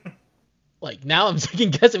 like now I'm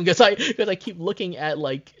second guessing because I keep looking at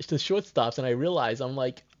like the shortstops and I realize I'm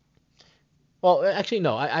like, well, actually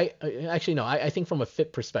no, I think from a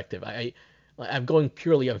fit perspective, I'm going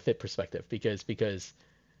purely on fit perspective because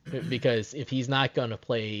if he's not gonna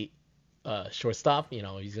play shortstop,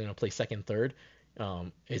 he's gonna play second, third.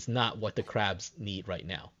 It's not what the Crabs need right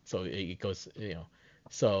now. So it goes,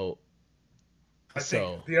 so. I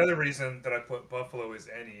think the other reason that I put Buffalo as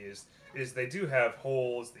any is they do have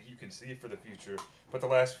holes that you can see for the future, but the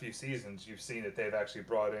last few seasons you've seen that they've actually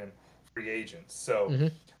brought in free agents. So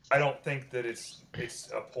I don't think that it's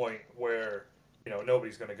a point where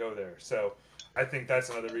nobody's going to go there. So I think that's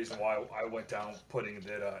another reason why I went down putting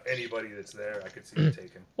that anybody that's there I could see them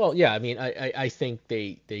taking. Well, yeah, I mean I think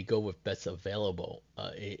they go with best available.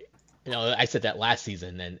 I said that last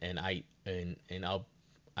season and I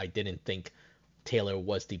didn't think Taylor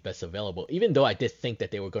was the best available, even though I did think that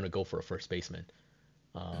they were going to go for a first baseman.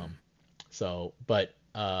 So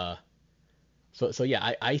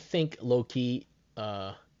yeah, I think Loki.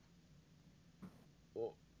 I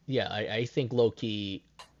think Loki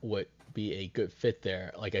would be a good fit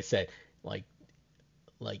there. Like I said, like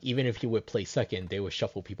even if he would play second, they would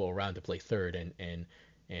shuffle people around to play third and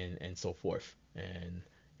so forth. And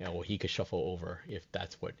he could shuffle over if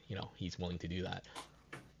that's what he's willing to do that.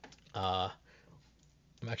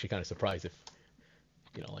 I'm actually kind of surprised if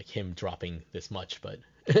like him dropping this much, but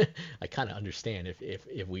I kind of understand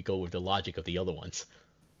if we go with the logic of the other ones.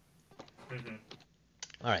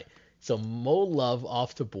 All right, so Mo Love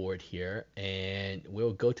off the board here, and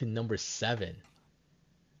we'll go to number 7.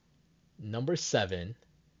 Number 7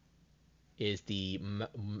 is the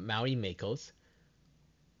Maui Makos,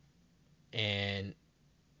 and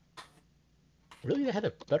really they had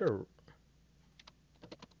a better.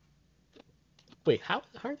 Wait, how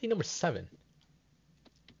are they number 7?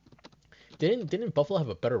 Didn't Buffalo have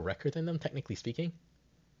a better record than them, technically speaking?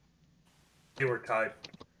 They were tied.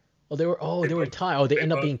 Oh, they were tied. Oh, they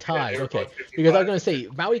end up being tied. Okay, because I was gonna say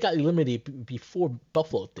Maui got eliminated before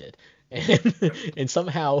Buffalo did, and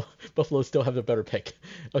somehow Buffalo still have the better pick.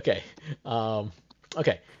 Okay,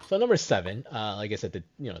 okay. So number 7, like I said,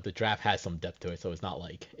 the draft has some depth to it, so it's not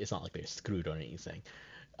like they're screwed or anything.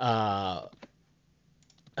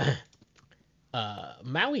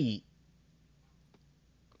 Maui,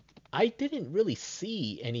 I didn't really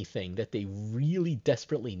see anything that they really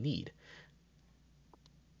desperately need.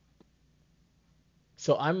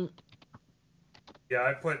 So Yeah,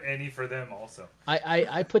 I put any for them also.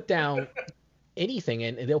 I put down anything,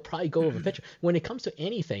 and they'll probably go with a pitcher. When it comes to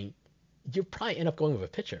anything, you probably end up going with a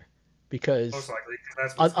pitcher, because most likely,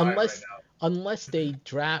 that's what's unless right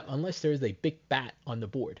now. unless there's a big bat on the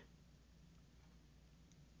board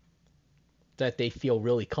that they feel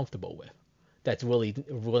really comfortable with, that's really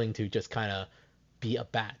willing to just kind of be a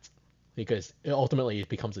bat, because ultimately it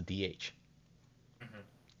becomes a DH.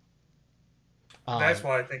 That's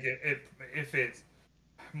why I think if it's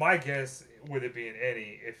my guess with it being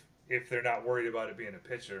any, if they're not worried about it being a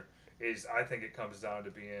pitcher, is I think it comes down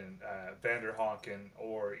to being Vander Honken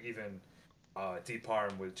or even Deep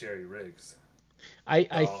Arm with Jerry Riggs.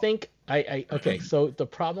 I think okay. So the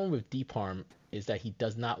problem with Deep Arm is that he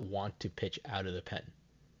does not want to pitch out of the pen.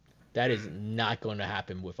 That is not going to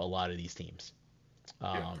happen with a lot of these teams.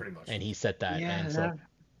 Pretty much. And he said that. Yeah, and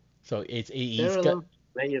so he's got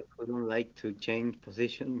players who don't like to change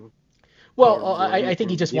position. Well, I think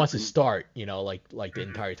he just wants to start, like the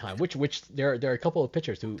entire time. Which there are a couple of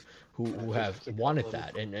pitchers who have wanted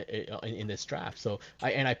that in this draft. So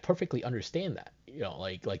I perfectly understand that.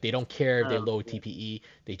 Like they don't care if they low TPE.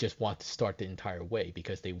 They just want to start the entire way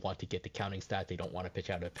because they want to get the counting stat. They don't want to pitch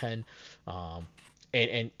out of the pen.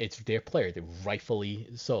 And it's their player. They rightfully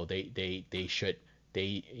so. They should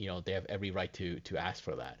they have every right to ask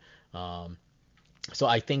for that. So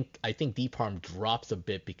I think DPARM drops a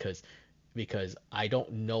bit because I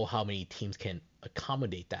don't know how many teams can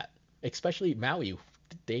accommodate that. Especially Maui,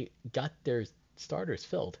 they got their starters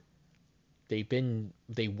filled.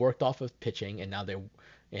 They worked off of pitching, and now they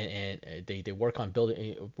worked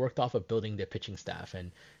off of building their pitching staff,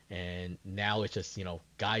 and now it's just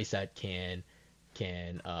guys that can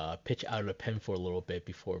pitch out of the pen for a little bit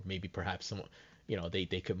before maybe perhaps some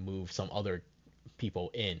they could move some other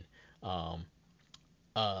people in.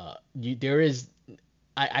 There is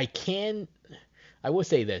I will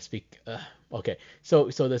say this okay, so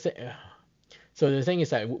the thing is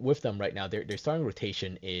that with them right now, their starting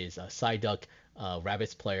rotation is Psyduck,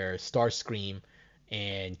 Rabbits player, Starscream,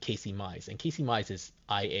 and Casey Mize. And Casey Mize is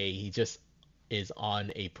IA. He just is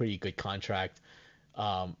on a pretty good contract.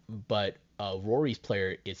 But Rory's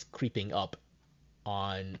player is creeping up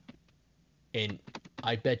on, and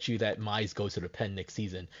I bet you that Mize goes to the pen next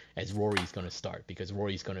season as Rory's going to start, because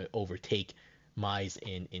Rory's going to overtake Mize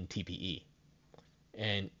in TPE.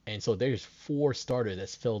 And so there's 4 starters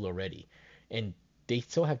that's filled already. And they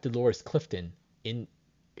still have Dolores Clifton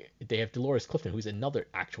who's another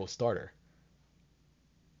actual starter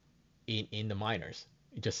in the minors,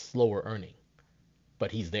 just slower earning,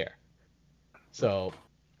 but he's there. So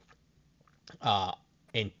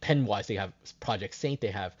and pen wise, they have Project Saint,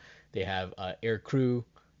 they have Air Crew,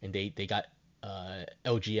 and they got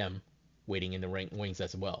LGM waiting in the wings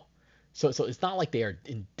as well. So it's not like they are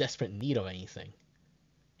in desperate need of anything.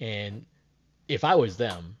 And if I was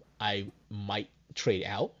them, I might trade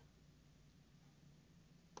out.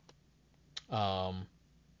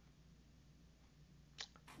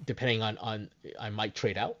 Depending on I might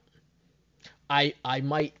trade out. I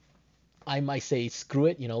might say screw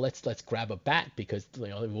it, let's grab a bat, because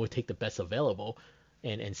we'll take the best available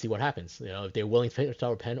and see what happens. If they're willing to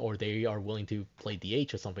start a pen, or they are willing to play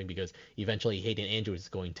DH or something, because eventually Hayden Andrews is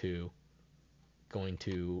going to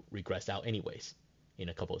regress out anyways in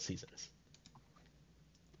a couple of seasons.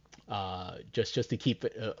 Just to keep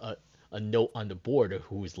a note on the board of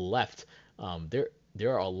who's left, there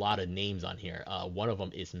are a lot of names on here. One of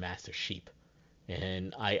them is Master Sheep,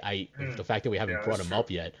 and the fact that we haven't brought him up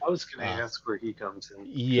yet. I was going to ask where he comes in.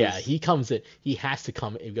 Yeah, he comes in. He has to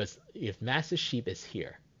come in, because if Master Sheep is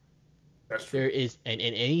here, there is and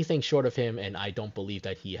anything short of him, and I don't believe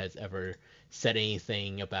that he has ever said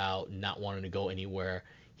anything about not wanting to go anywhere.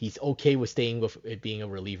 He's okay with staying with it being a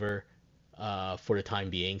reliever for the time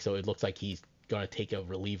being, so it looks like he's gonna take a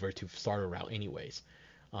reliever to start a route anyways.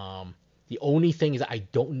 The only thing is that I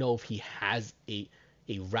don't know if he has a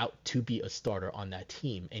route to be a starter on that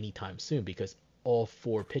team anytime soon, because all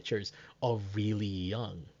 4 pitchers are really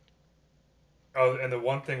young. Oh, and the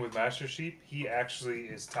one thing with Master Sheep, he actually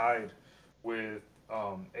is tied with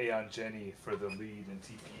Aeon Jenny for the lead in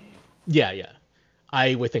TPE. Yeah.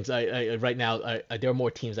 I would think so. I right now there are more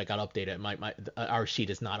teams that got updated. Our sheet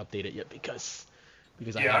is not updated yet because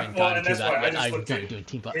I haven't gotten to that yet. I've done doing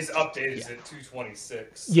team his update is at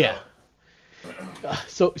 226. So. Yeah.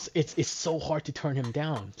 So it's so hard to turn him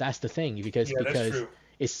down. That's the thing, because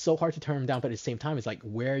it's so hard to turn him down, but at the same time, it's like,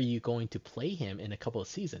 where are you going to play him in a couple of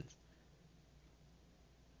seasons?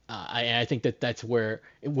 I think that's where,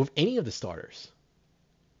 with any of the starters.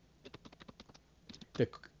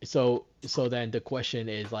 So then the question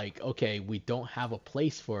is like, okay, we don't have a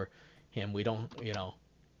place for him. We don't,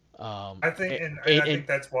 I think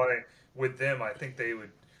that's why with them, I think they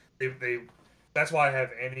would, that's why I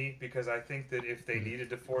have any, because I think that if they needed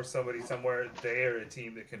to force somebody somewhere, they are a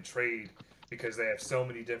team that can trade, because they have so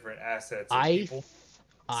many different assets. I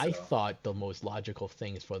thought the most logical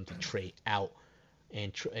thing is for them to trade out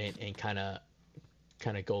and kind of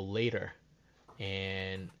go later,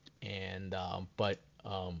 but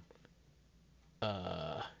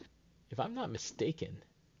if I'm not mistaken,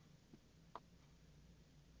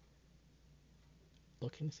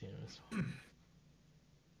 looking to see this.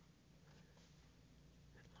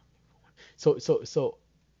 So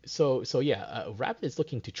yeah, Rapid is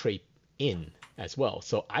looking to trade in as well.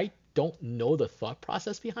 So I don't know the thought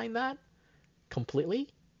process behind that completely.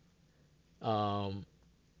 I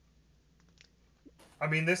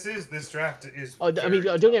mean, this draft is. Oh, I mean,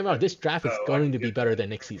 don't get me wrong. This draft is going to be better than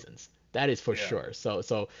next season's. That is for sure.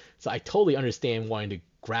 So I totally understand wanting to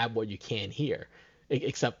grab what you can here,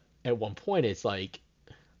 except at one point it's like,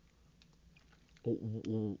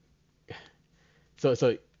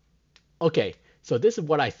 so okay. So this is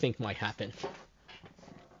what I think might happen.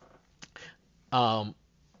 I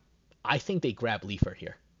think they grab Leafer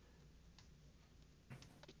here.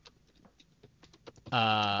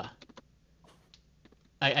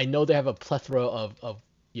 I know they have a plethora of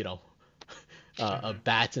you know of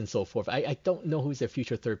bats and so forth. I don't know who's their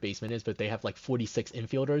future third baseman is, but they have like 46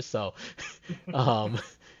 infielders. So, um,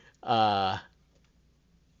 uh,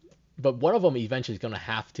 but one of them eventually is gonna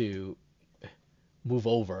have to move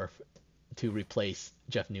over to replace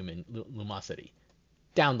Jeff Newman, Lumosity,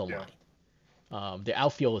 down the line. The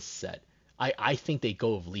outfield is set. I think they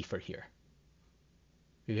go with Leafer here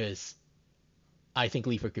because I think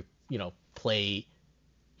Leafer could play.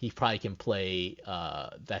 He probably can play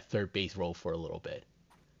that third base role for a little bit.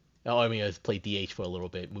 Oh, I mean, play DH for a little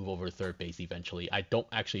bit, move over to third base eventually. I don't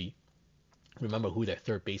actually remember who their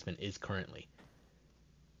third baseman is currently.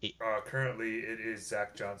 Currently, it is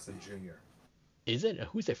Zach Johnson Jr. Is it?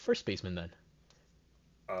 Who's their first baseman then?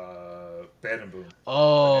 Boom.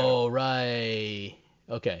 Oh, right.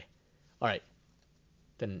 Okay. All right.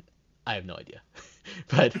 Then I have no idea.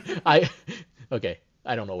 But okay.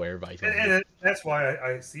 I don't know where everybody's going. And that's why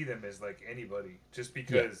I see them as like anybody, just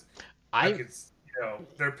because I could,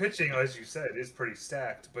 their pitching, as you said, is pretty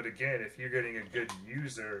stacked. But again, if you're getting a good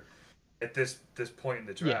user at this point in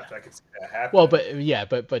the draft, I could see that happen. Well,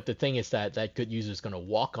 but the thing is that good user is going to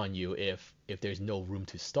walk on you if there's no room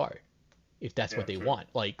to start. If that's what they want.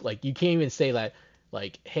 Like you can't even say that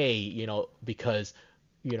like, hey, because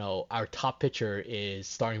our top pitcher is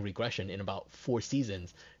starting regression in about 4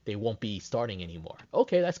 seasons, they won't be starting anymore.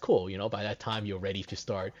 Okay, that's cool. By that time you're ready to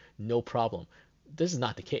start, no problem. This is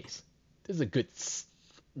not the case. This is a good.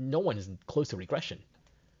 No one is close to regression.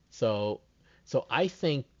 So I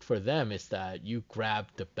think for them is that you grab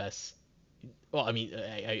the best. Well, I mean,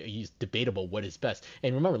 I use debatable what is best.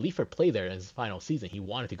 And remember, Leafer played there in his final season. He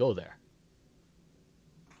wanted to go there.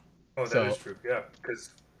 Oh, that is true. Yeah, because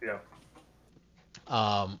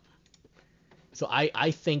So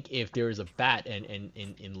I think if there is a bat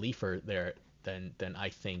in Leafer there, then I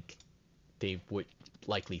think they would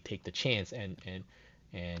likely take the chance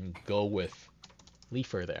and go with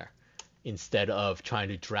Leafer there instead of trying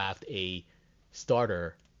to draft a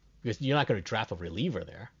starter, because you're not going to draft a reliever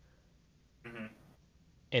there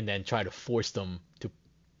and then try to force them to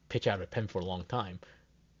pitch out of the pen for a long time.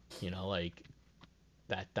 Like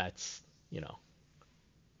that's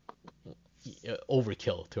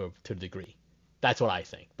overkill to a degree. That's what I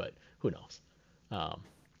think, but who knows? All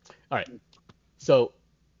right. So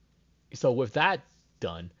with that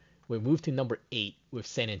done, we move to number 8 with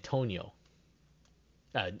San Antonio.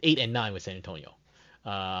 8 and 9 with San Antonio.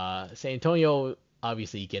 San Antonio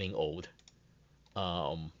obviously getting old.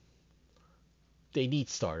 They need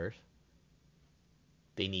starters.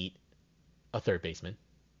 They need a third baseman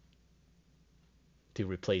to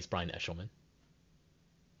replace Brian Eshelman.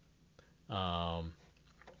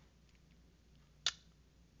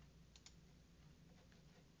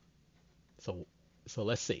 So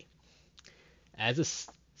let's see. As a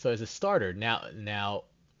starter now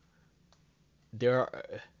there are.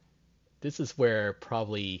 This is where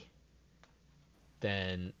probably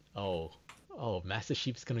then Master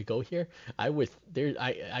Sheep's gonna go here.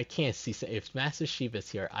 I can't see if Master Sheep is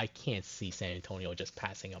here. I can't see San Antonio just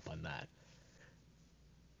passing up on that.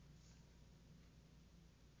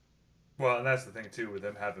 Well, and that's the thing too with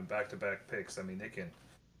them having back-to-back picks. I mean, they can.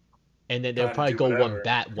 And then they'll probably go whatever. One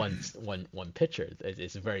bat, one pitcher.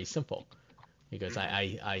 It's very simple, because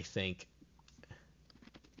I think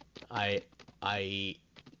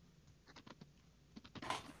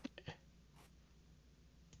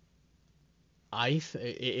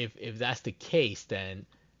if that's the case, then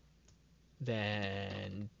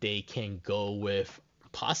they can go with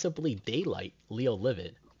possibly Daylight, Leo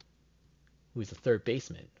Livid, who's the third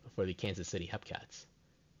baseman for the Kansas City Hepcats.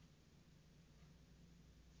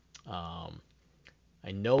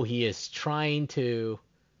 I know he is trying to.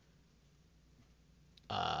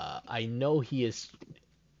 I know he's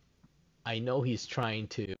trying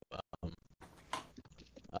to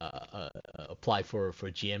apply for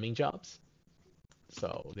GMing jobs.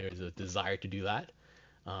 So there's a desire to do that.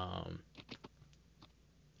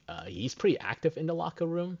 He's pretty active in the locker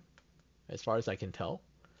room, as far as I can tell.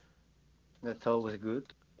 That's always good.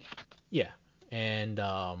 Yeah, and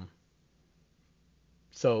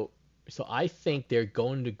so I think they're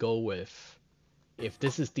going to go with, if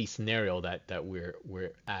this is the scenario that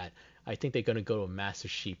we're at, I think they're going to go to Master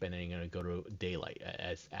Sheep and then they're going to go to Daylight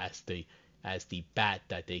as the bat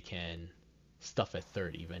that they can stuff at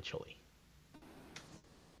third eventually.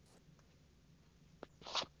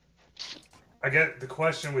 I get the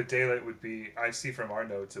question with Daylight would be, I see from our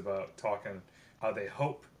notes about talking how they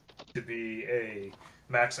hope to be a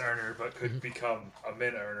max earner but could become a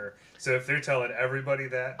min earner. So if they're telling everybody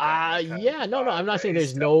that, I'm not saying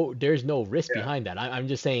there's no risk behind that. I'm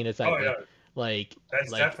just saying it's like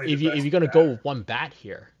That's like definitely if the best you're gonna go batter. with one bat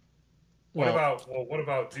here, What well,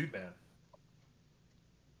 about Dude Man?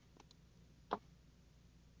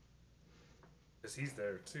 Because he's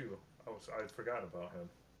there too. I forgot about him.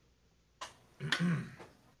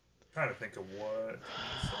 Trying to think of what.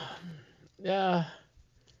 yeah.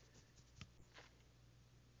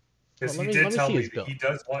 Well, Because he let did me tell see me his that he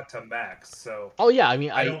bill. does want to max. So Oh yeah, I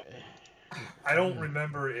mean I don't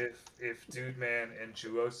remember if Dude Man and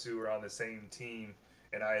Juosu are on the same team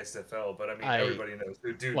in ISFL, but I mean I everybody knows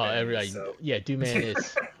who Dude well Man is. everybody So yeah, Dooman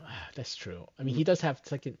is that's true. I mean he does have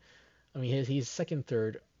second. I mean he's second,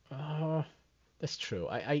 third. Uh, that's true.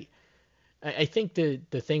 I think the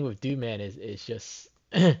thing with Dooman is just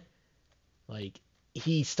like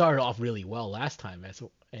he started off really well last time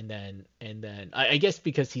and then I guess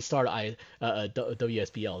because he started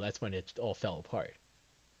WSBL, that's when it all fell apart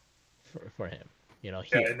for him, yeah,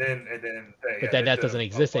 here. and then But yeah, then they that did doesn't a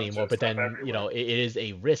exist bunch anymore. of But stuff then, everywhere. it is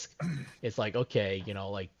a risk. It's like, okay,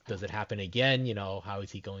 like, does it happen again? How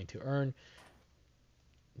is he going to earn?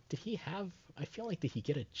 Did he have, I feel like, did he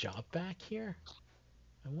get a job back here?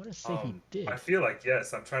 I want to say he I did. feel like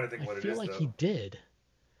yes. I'm trying to think I what it feel is like though. he did.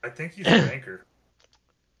 I think he's a banker,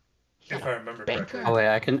 He got if a I remember correctly. banker? Oh wait,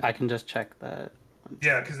 I can just check that.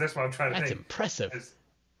 Yeah, because that's what I'm trying to That's think. impressive. Is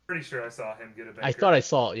pretty sure I saw him get a I banker. thought I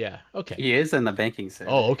saw, yeah. Okay. He is in the banking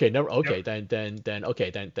center. Oh, okay. Never. Okay. Yep. Okay.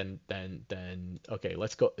 Then. Okay.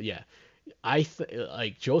 Let's go. Yeah.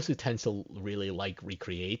 Like Josu tends to really like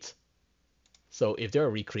recreate. So if there are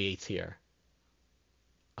recreates here,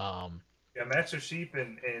 um, Yeah, Master Sheep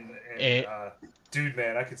and and Dude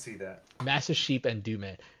Man, I could see that. Master Sheep and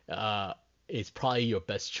Dooman, is probably your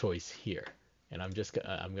best choice here. And I'm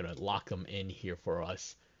gonna lock them in here for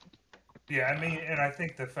us. Yeah, I mean, and I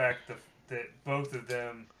think the fact that both of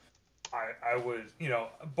them, I would,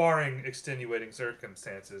 barring extenuating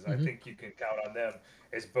circumstances, I Hmm. think you can count on them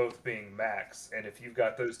as both being max. And if you've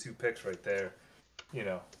got those two picks right there, you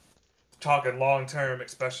know, talking long term,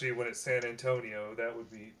 especially when it's San Antonio, that would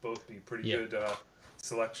be pretty Yeah. good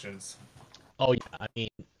selections. Oh yeah. I mean,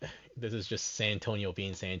 this is just San Antonio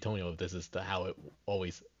being San Antonio. This is how it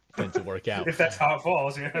always tends to work out. If that's how it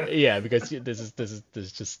falls, yeah. Yeah, because this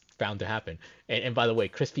is just bound to happen. And by the way,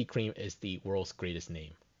 Krispy Kreme is the world's greatest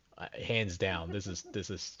name, hands down. This is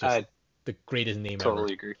just I the greatest name ever.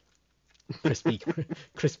 totally agree. Krispy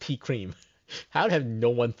Krispy Kreme. How have no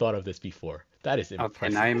one thought of this before? That is Okay,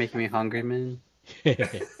 now you're impressive. making me hungry, man.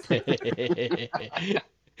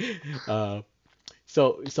 uh,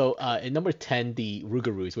 at number 10, the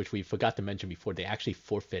Rougarous, which we forgot to mention before, they actually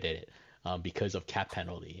forfeited it because of cap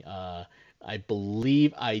penalty. I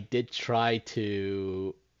believe I did try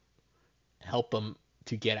to help them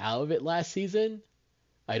to get out of it last season.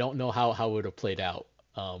 I don't know how it would have played out,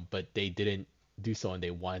 but they didn't do so, and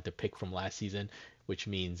they wanted to pick from last season, which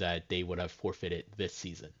means that they would have forfeited this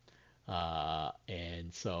season.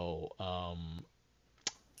 And so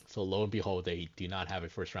lo and behold, they do not have a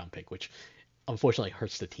first round pick, which unfortunately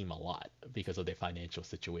hurts the team a lot because of their financial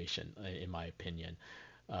situation, in my opinion.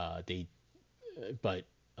 They, but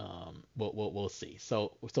we'll see.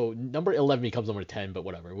 So number 11 becomes number 10, but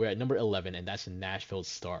whatever. We're at number 11, and that's the Nashville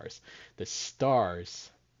Stars. The Stars.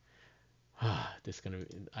 This gonna.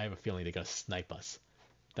 I have a feeling they're gonna snipe us.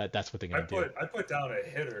 That's what they're gonna do. I put down a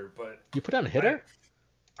hitter, but You put down a hitter?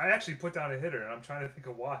 I actually put down a hitter, and I'm trying to think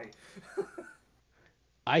of why.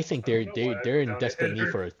 I think I don't know why I they're put in down a desperate need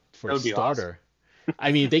hitter. for That a would be starter.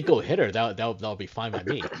 I mean, if they go hitter, that'll be fine by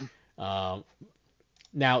me. Um,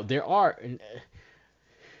 Now there are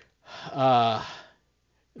uh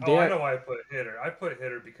Oh, I there know why I put hitter. I put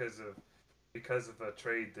hitter because of a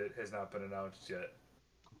trade that has not been announced yet.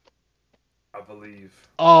 I believe.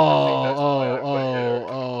 I think that's why I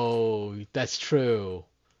put hitter. that's true.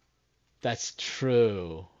 That's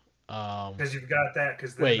true. Because you've got that.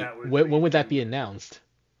 Because then Wait, that would when lead would that to. be announced?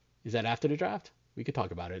 Is that after the draft? We could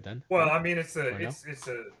talk about it then, Well, right? I mean, it's a Or no? it's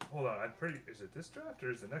a. Hold on, I'm pretty. Is it this draft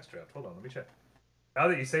or is it the next draft? Hold on, let me check. Now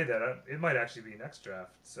that you say that, it might actually be next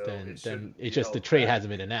draft. So Then it shouldn't it's be just the held trade back. hasn't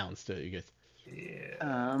been announced. I guess. Yeah.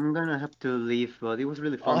 I'm gonna have to leave, but it was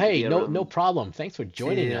really Oh, fun to hey, be no around. problem. Thanks for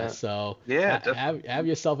joining Yeah. us. So Yeah, have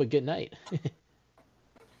yourself a good night.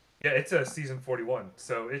 Yeah, it's a season 41,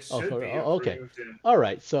 so it should be Okay. approved in. All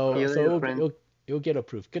right. See you So later, friend. it'll get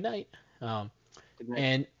approved. Good night. Good night.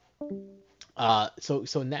 And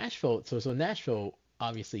so Nashville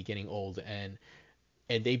obviously getting old, and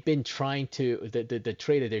they've been trying to the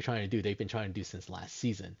trade that they're trying to do, they've been trying to do since last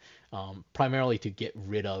season, primarily to get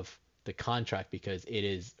rid of the contract because it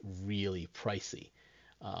is really pricey.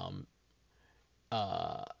 Um,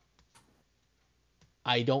 uh,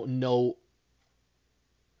 I don't know.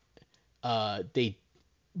 but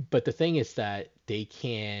the thing is that they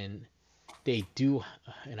do,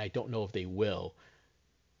 and I don't know if they will,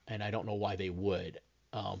 and I don't know why they would.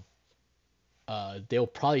 They'll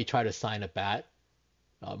probably try to sign a bat,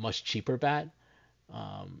 a much cheaper bat.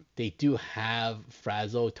 They do have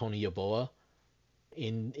Frazo Tony Yeboah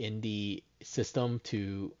in the system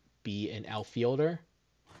to be an outfielder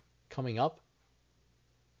coming up.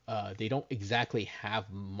 They don't exactly have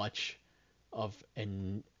much of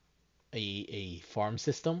a farm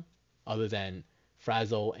system other than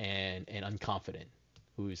Frazzle and Unconfident,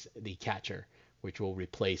 who's the catcher, which will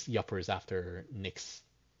replace Yuppers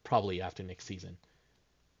probably after next season.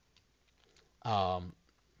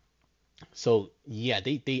 So yeah,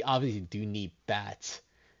 they obviously do need bats,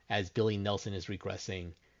 as Billy Nelson is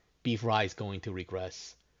regressing, Beef Rye is going to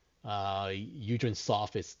regress, Eugene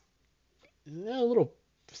Soft is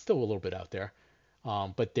still a little bit out there,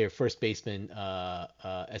 but their first baseman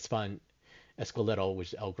Escoleto, which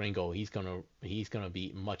is El Gringo, he's gonna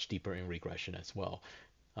be much deeper in regression as well.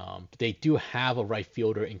 They do have a right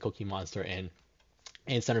fielder in Cookie Monster and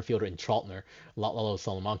center fielder in Traltner, Lalo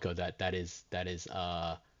Salamanca, that is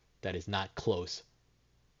not close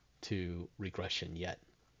to regression yet.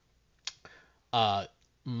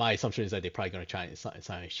 My assumption is that they're probably going to try and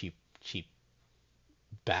sign a cheap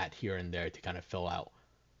bat here and there to kind of fill out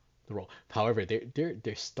the role. However,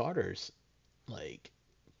 their starters, like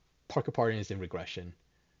Parker Parton, is in regression.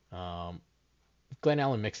 Glenn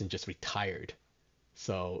Allen Mixon just retired,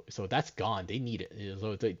 so that's gone. They need it.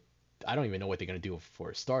 So I don't even know what they're going to do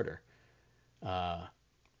for a starter. I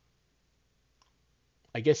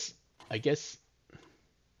guess I guess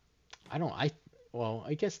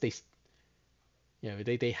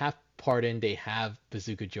they have Pardon, they have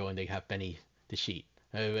Bazooka Joe, and they have Benny the Sheet,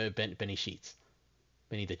 Benny Sheets,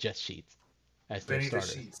 Benny the Jet Sheets as their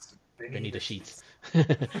starter. Benny the Sheets.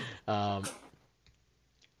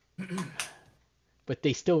 But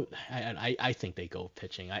they still, I think they go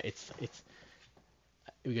pitching. It's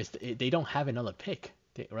because they don't have another pick,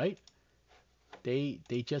 right? They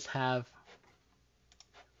just have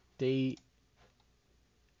they.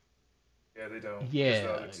 Yeah, they don't.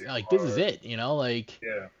 Yeah, like this is it, like.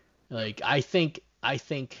 Yeah. Like I think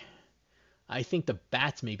the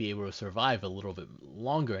bats may be able to survive a little bit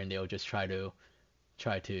longer, and they'll just try to,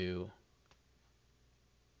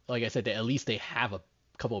 like I said, at least they have a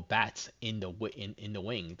couple of bats in the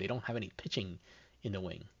wing. They don't have any pitching in the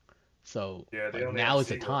wing, so yeah, now is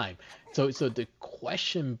the time. So the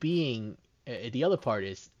question being, the other part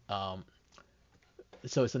is,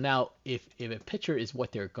 so now if a pitcher is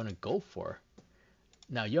what they're gonna go for.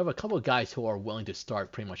 Now you have a couple of guys who are willing to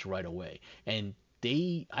start pretty much right away, and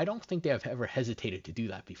I don't think they have ever hesitated to do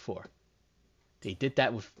that before. They did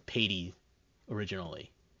that with Patey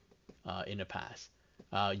originally, in the past.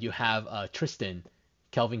 You have Tristan,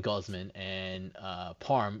 Kelvin Guzman, and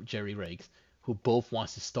Parm, Jerry Riggs, who both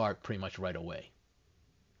wants to start pretty much right away.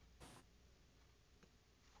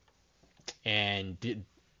 And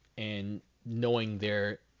knowing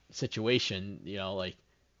their situation, like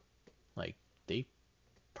they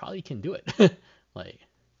probably can do it. Like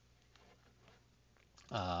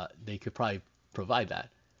they could probably provide that.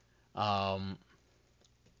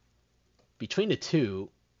 Between the two,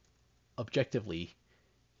 objectively,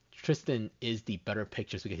 Tristan is the better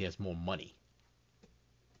pitcher because he has more money.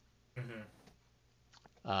 Mm-hmm.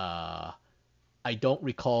 I don't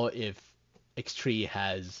recall if Xtree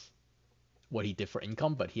has what he did for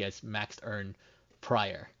income, but he has maxed earn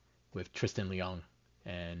prior with Tristan Leung.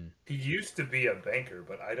 And he used to be a banker,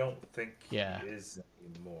 but I don't think he Yeah. is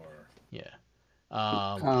anymore. yeah,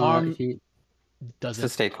 Parm He's doesn't. a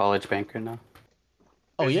state college banker now.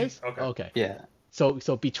 Oh, he Is is? he? Okay. Okay. Yeah. So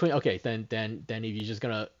between then if you're just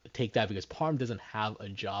gonna take that, because Parm doesn't have a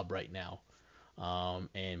job right now,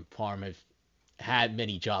 and Parm have had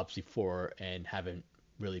many jobs before and haven't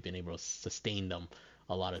really been able to sustain them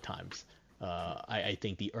a lot of times. I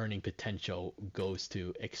think the earning potential goes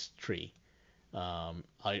to Xtree.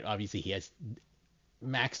 Obviously he has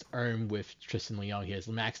maxed earn with Tristan Leung. He has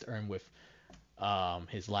maxed earn with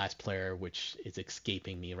his last player, which is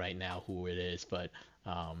escaping me right now who it is, but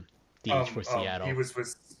DH for Seattle. He was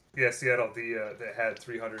with Seattle. That had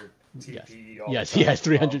 300 TPE. Yes, yes, he has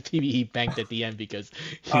 300 TPE banked at the end because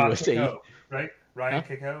he was right? Ryan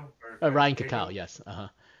Cacao? Ryan Cacao, yes.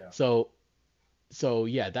 Yeah. So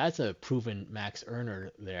yeah, that's a proven max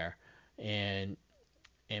earner there, and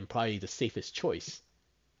probably the safest choice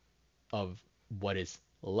of what is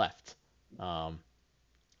left. I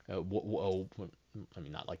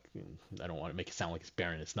mean, not like, I don't want to make it sound like it's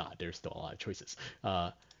barren. It's not. There's still a lot of choices.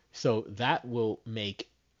 So that will make.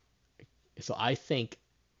 So I think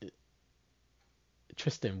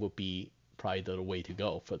Tristan would be probably the way to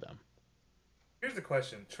go for them. Here's the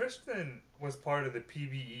question: Tristan was part of the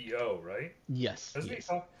PBEO, right? Yes. Doesn't Yes. he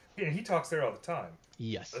talk? Yeah, he talks there all the time.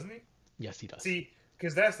 Yes. Doesn't he? Yes, he does. See,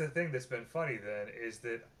 because that's the thing that's been funny. Then is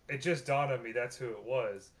that it just dawned on me that's who it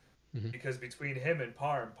was, because between him and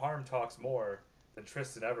Parm talks more than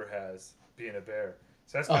Tristan ever has, being a bear.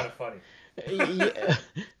 So that's kind of funny. Yeah.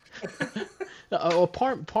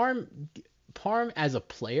 Parm as a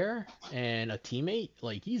player and a teammate,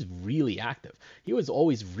 like he's really active. He was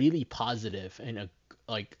always really positive and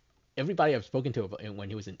like everybody I've spoken to when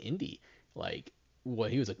he was in Indy, like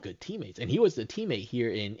he was a good teammate, and he was a teammate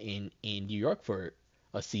here in New York for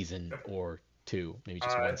a season or two, maybe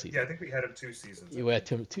just one season. Yeah, I think we had him 2 seasons. We had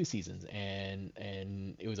two seasons, and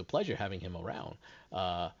it was a pleasure having him around.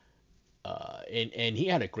 And he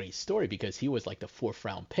had a great story because he was like the 4th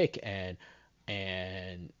round pick, and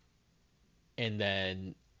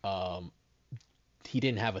then he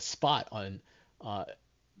didn't have a spot on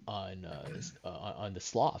the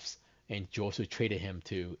Sloughs, and Joseph traded him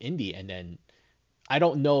to Indy, and then I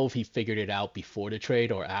don't know if he figured it out before the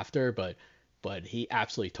trade or after, but he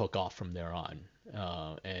absolutely took off from there on,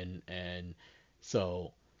 and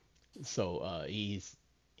so he's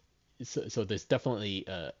so there's definitely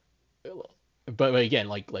but again,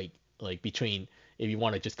 like between, if you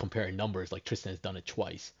want to just compare numbers, like Tristan has done it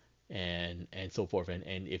twice, and so forth,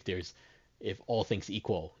 and if all things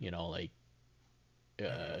equal, like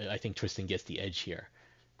I think Tristan gets the edge here,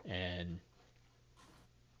 and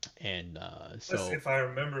so if I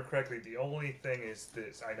remember correctly, the only thing is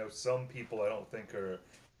this: I know some people I don't think are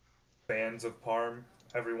fans of Parm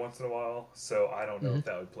every once in a while, so I don't know if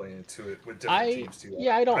that would play into it with different teams too.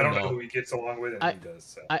 Yeah, I don't know who he gets along with and who he does.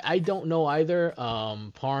 So. I don't know either.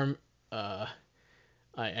 Parm, I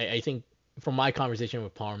think from my conversation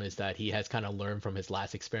with Parm is that he has kind of learned from his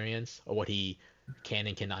last experience of what he can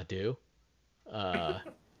and cannot do, and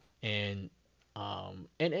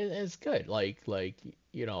it's good. Like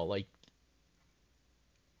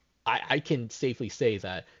I can safely say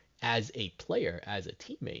that as a player, as a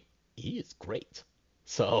teammate, he is great.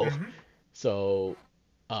 So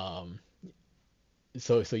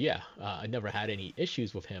yeah, I never had any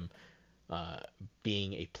issues with him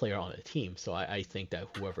being a player on a team. So I think that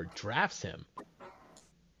whoever drafts him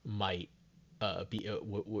might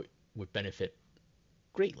would benefit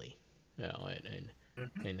greatly, and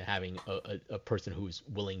having a person who's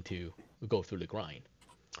willing to go through the grind.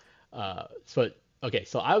 So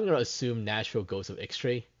I'm gonna assume Nashville goes with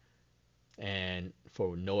X-Ray, and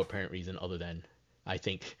for no apparent reason other than I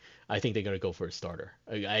think they're gonna go for a starter.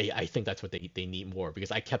 I think that's what they need more,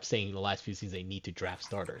 because I kept saying in the last few seasons they need to draft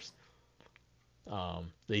starters.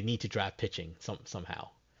 They need to draft pitching somehow.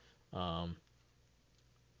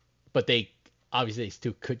 But they obviously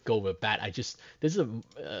still could go with bat. This is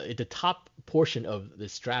the top portion of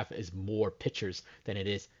this draft is more pitchers than it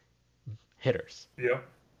is hitters. Yeah.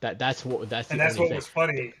 That's what was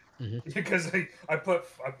funny. Because I put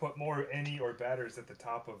more any or batters at the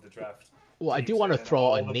top of the draft. Well, I do want to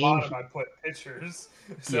throw a name. Bottom, I put pitchers,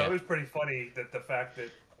 so it was pretty funny that the fact that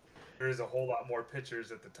there is a whole lot more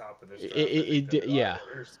pitchers at the top of this draft.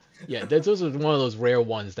 Those are one of those rare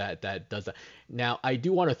ones that does that. Now, I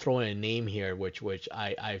do want to throw in a name here, which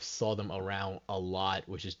I saw them around a lot,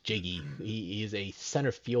 which is Jiggy. He is a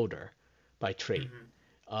center fielder by trade.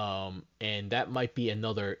 And that might be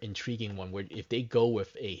another intriguing one where if they go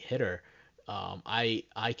with a hitter,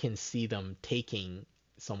 I can see them taking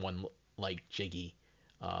someone like Jiggy,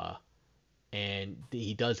 and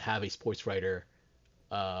he does have a sports writer,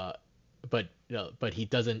 but he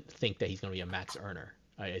doesn't think that he's going to be a max earner.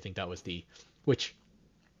 I think that was which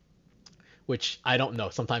I don't know.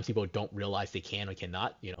 Sometimes people don't realize they can or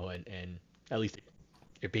cannot, and at least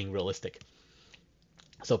they're being realistic.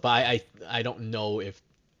 So, but I don't know if.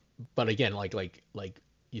 But again, like you're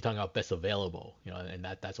talking about best available, and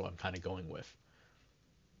that's what I'm kind of going with.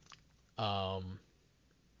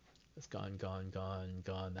 It's gone.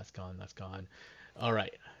 That's gone. All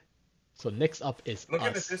right. So next up is looking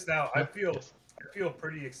us. at this now. I feel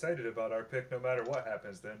pretty excited about our pick, no matter what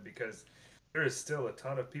happens. Then, because there is still a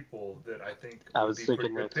ton of people that I think I was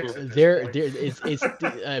thinking that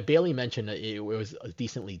too. Bailey mentioned that it was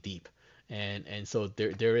decently deep, and so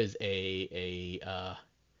there is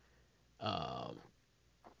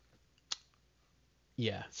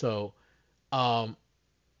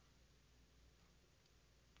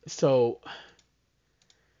so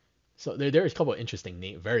there is a couple of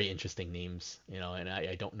very interesting names, and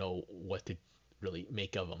I don't know what to really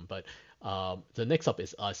make of them. But the next up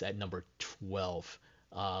is us at number 12.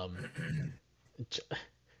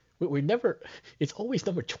 We're never. It's always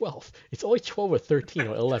number 12. It's always 12 or 13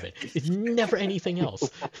 or 11. It's never anything else.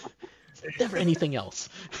 It's never anything else.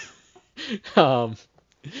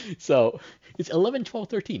 So it's 11, 12,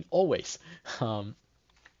 13 always.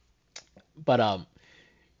 But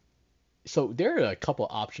so there are a couple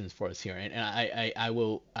options for us here, and I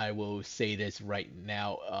will say this right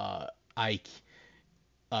now.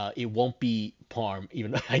 It won't be Parm,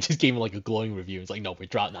 even though I just gave him like a glowing review. It's like, no, we're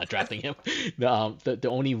not drafting him. The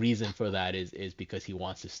only reason for that is because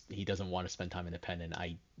he doesn't want to spend time independent.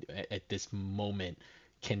 I at this moment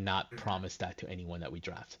cannot promise that to anyone that we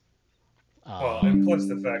draft. Well, and plus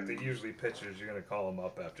the fact that usually pitchers you're going to call them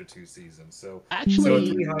up after 2 seasons. So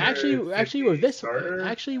actually with this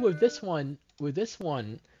one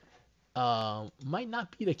might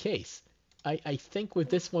not be the case. I think with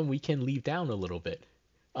this one we can leave down a little bit.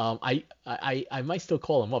 I might still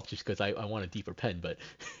call him up just because I want a deeper pen, but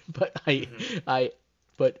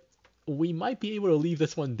but we might be able to leave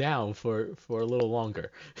this one down for a little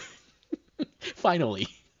longer. Finally.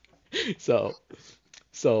 So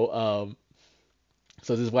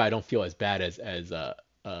this is why I don't feel as bad as the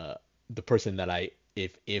person that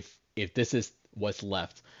if this is what's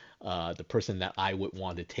left, the person that I would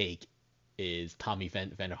want to take is Tommy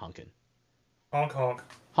Vanderhunken. Honk honk.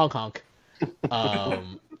 Honk honk.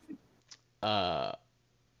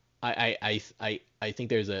 I think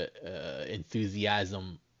there's a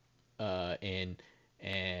enthusiasm and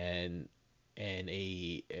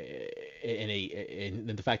the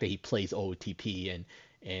fact that he plays OTP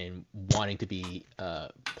and wanting to be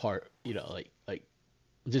part, like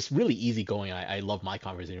just really easygoing. I love my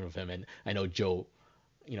conversation with him, and I know Joe,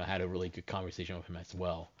 had a really good conversation with him as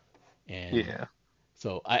well. And Yeah.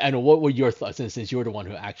 So I know, what were your thoughts, since you're the one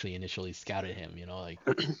who actually initially scouted him, like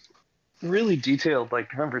really detailed like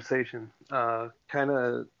conversation. Kind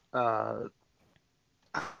of I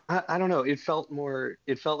don't know. It felt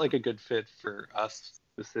like a good fit for us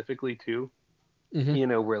specifically too.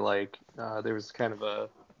 Mm-hmm. Where like there was kind of a,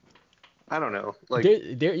 I don't know, like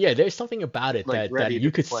there's something about it like that you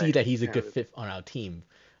could see that he's a good kind of fit on our team.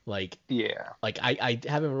 Like yeah. like I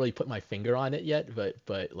haven't really put my finger on it yet, but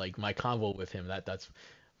like my convo with him, that's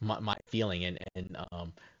my feeling.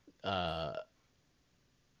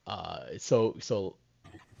 So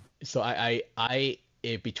I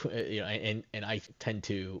between and I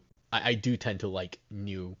do tend to like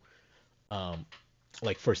new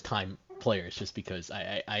like first time players, just because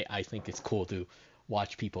I think it's cool to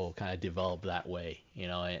watch people kind of develop that way,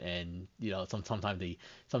 and sometimes the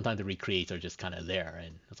recreates are just kind of there,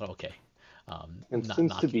 and it's like, okay, And not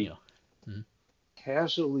seems to knocking, be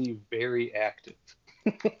casually very active.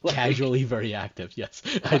 Like, casually very active. Yes,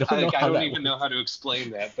 I don't even know how to explain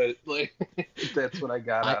that, but like that's what I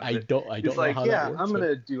got out of it. I don't It's know like, how yeah, that works. I'm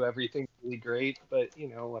gonna do everything really great, but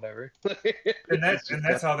whatever. And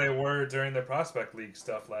that's how they were during the prospect league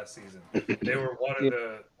stuff last season. They were one of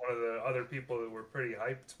the other people that were pretty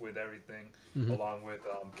hyped with everything, along with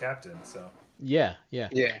Captain. So yeah.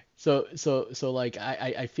 So like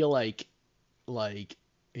I feel like this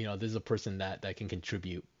is a person that can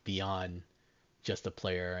contribute beyond just a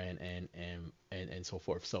player and so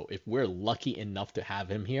forth. So if we're lucky enough to have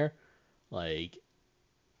him here, like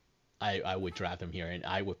I would draft him here, and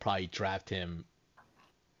I would probably draft him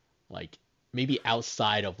like maybe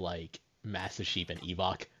outside of like Master Sheep and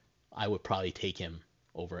Evok. I would probably take him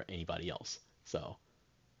over anybody else. So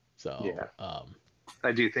yeah.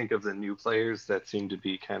 I do think of the new players that seem to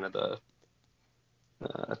be kind of the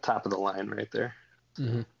top of the line right there.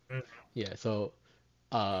 Yeah. So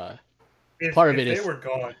if they were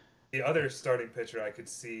gone, the other starting pitcher I could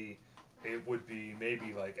see, it would be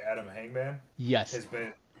maybe like Adam Hangman. Yes.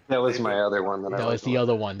 That was my other one that was the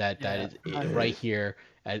other one that is right here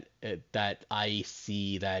that I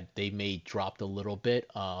see that they may dropped a little bit.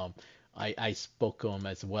 I spoke to him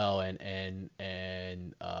as well, and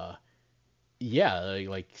yeah,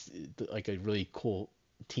 like a really cool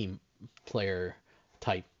team player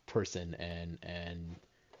type person, and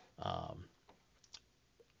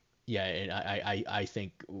yeah, and I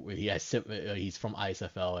think he has he's from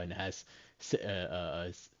ISFL and has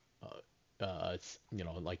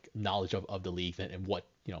like knowledge of the league and what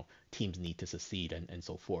teams need to succeed and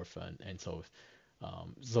so forth, and so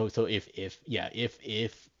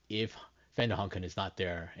if Vanderhunken is not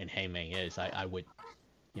there and Hangman is, I would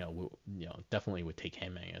definitely would take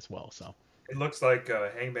Hangman as well. So it looks like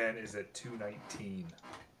Hangman is at 219.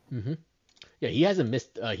 Yeah, he hasn't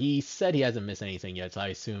missed. He said he hasn't missed anything yet, so I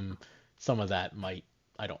assume some of that might.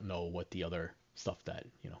 I don't know what the other stuff that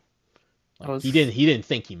like, he didn't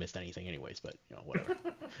think he missed anything anyways, but whatever.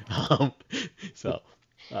 So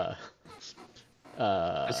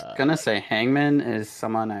I was gonna say Hangman is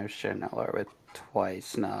someone I've shared an LR with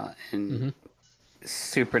twice now, and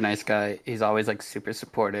super nice guy. He's always like super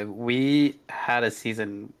supportive. We had a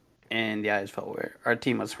season in the ISFL where our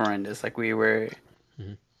team was horrendous. Like we were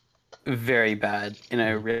very bad in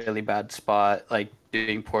a really bad spot, like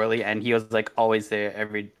doing poorly, and he was like always there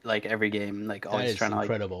every game, like always trying to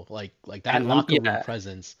incredible. Like that locker room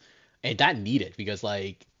presence, and that needed because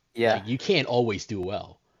like you can't always do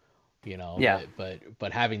well, you know. Yeah.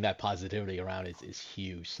 But having that positivity around is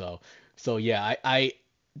huge. So yeah,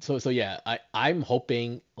 I'm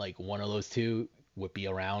hoping like one of those two would be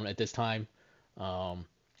around at this time,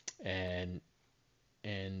 and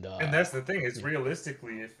that's the thing is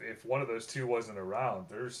realistically, if one of those two wasn't around,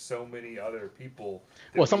 there's so many other people.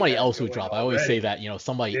 Well, somebody else will drop. I always say that, you know,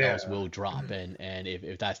 somebody else will drop, and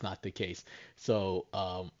if that's not the case, so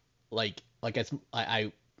like as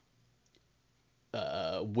I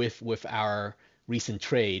with our recent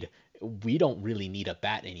trade, we don't really need a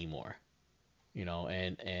bat anymore, you know,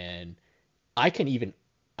 and I can even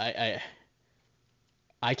I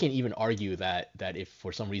can even argue that if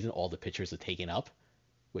for some reason all the pitchers are taken up,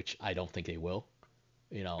 which I don't think they will,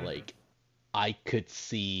 you know, like I could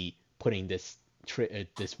see putting this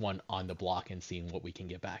one on the block and seeing what we can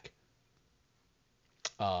get back,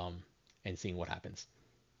 and seeing what happens.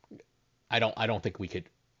 I don't think we could.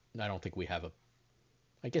 I don't think we have a.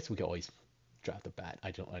 I guess we could always draft a bat.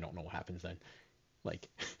 I don't know what happens then. Like,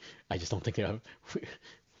 I just don't think they have. We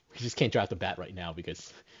just can't draft a bat right now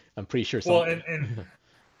because I'm pretty sure. Well, and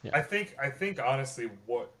yeah. I think honestly,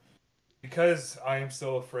 because I am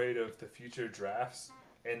so afraid of the future drafts,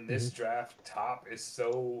 and this draft top is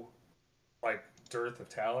so like dearth of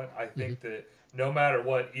talent. I think that no matter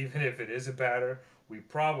what, even if it is a batter, we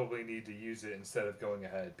probably need to use it instead of going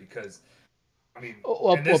ahead because. I mean,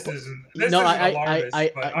 this isn't alarmist,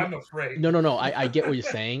 but I'm afraid. No. I get what you're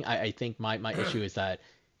saying. I think my issue is that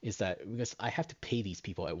because I have to pay these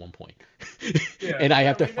people at one point, and I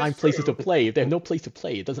have to find places to play. If they have no place to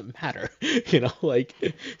play, it doesn't matter, you know. Like,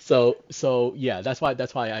 so yeah, that's why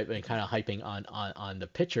I've been kind of hyping on the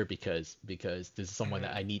pitcher because this is someone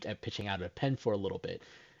that I need pitching out of the pen for a little bit,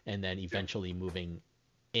 and then eventually moving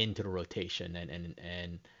into the rotation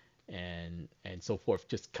and so forth,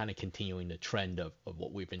 just kind of continuing the trend of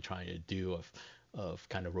what we've been trying to do of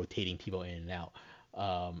kind of rotating people in and out.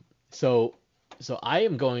 So I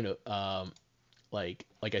am going to like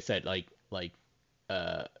I said, I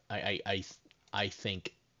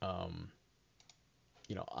think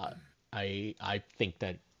you know, I think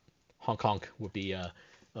that Hong Kong would be a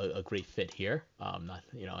great fit here. Not,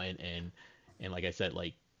 you know, and like I said,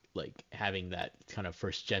 like having that kind of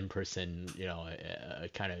first gen person, you know,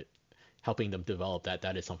 kind of helping them develop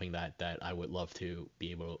that is something that I would love to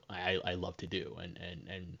be able. I love to do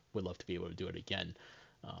and would love to be able to do it again.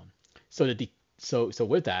 So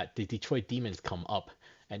with that, the Detroit Demons come up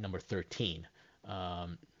at number 13,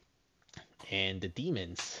 and the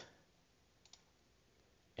Demons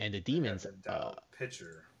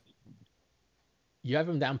pitcher. You have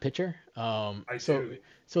him down pitcher. I do.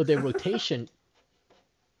 So their rotation.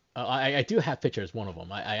 I do have pitcher as one of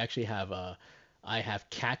them. I actually have I have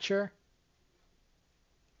catcher.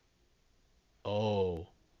 Oh,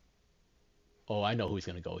 I know who's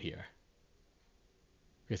gonna go here.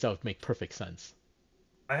 Because that would make perfect sense.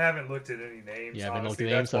 I haven't looked at any names. You haven't looked at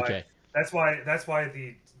names? Okay. That's why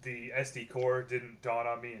the SD core didn't dawn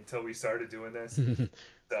on me until we started doing this.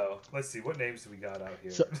 So let's see, what names do we got out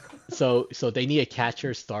here? So they need a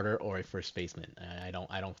catcher, starter, or a first baseman. I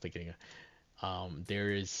don't think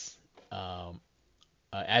there is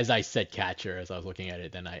as I said catcher as I was looking at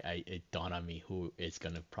it, then it dawned on me who is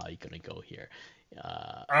probably gonna go here.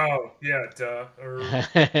 Oh yeah, duh.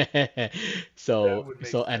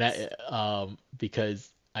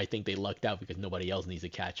 Because I think they lucked out because nobody else needs a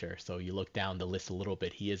catcher. So you look down the list a little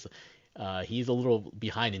bit. He's a little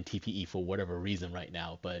behind in TPE for whatever reason right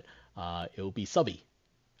now, but it will be Subby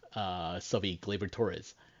Gleyber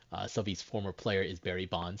Torres. Subby's former player is Barry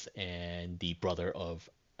Bonds and the brother of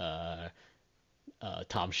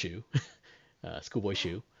Tom Shu, Schoolboy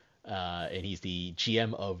Shu, and he's the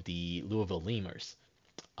GM of the Louisville Lemurs.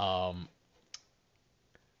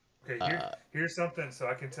 Okay, here's something so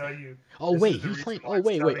I can tell you. Oh wait, he's playing. Oh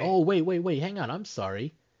wait. Hang on, I'm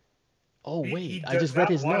sorry. Oh wait, I just read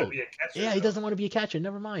his note. Yeah, he doesn't want to be a catcher.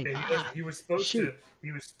 Never mind. Yeah, he was supposed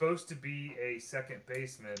to be a second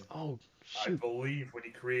baseman. Oh shoot. I believe when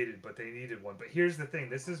he created, but they needed one. But here's the thing: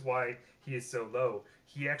 this is why he is so low.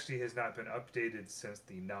 He actually has not been updated since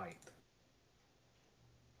the 9th.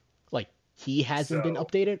 Like he hasn't been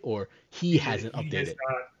updated, or he hasn't updated.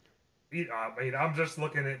 I mean, I'm just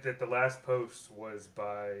looking at that. The last post was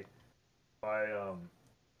by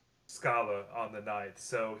Scala on the 9th.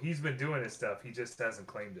 So he's been doing his stuff. He just hasn't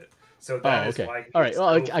claimed it. So that is okay. why. All right.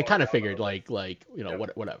 Well, So I kind far of figured down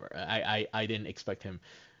whatever. I didn't expect him.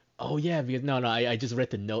 Oh yeah, because no, I just read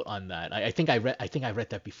the note on that. I think I read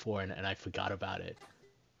that before and I forgot about it.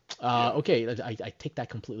 Okay, I take that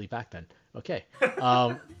completely back then. Okay.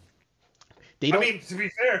 I mean, to be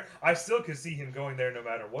fair, I still could see him going there no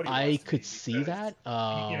matter what he wants to could be see that.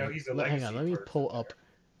 he's a legacy Hang on, let me pull there.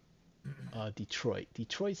 up Detroit.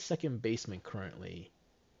 Detroit's second baseman currently.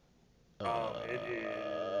 It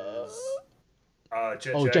is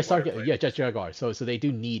Jet Jaguar. Yeah, Jet Jaguar. So they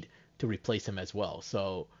do need to replace him as well.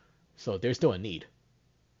 So there's still a need,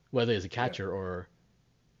 whether it's a catcher or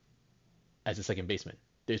as a second baseman.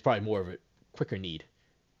 There's probably more of a quicker need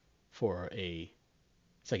for a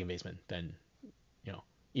second baseman than,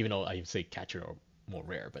 even though I say catcher are more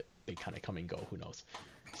rare, but they kind of come and go. Who knows?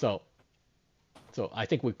 So I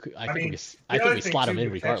think we slot him in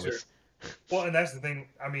regardless. Well, and that's the thing.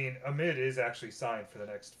 I mean, Amid is actually signed for the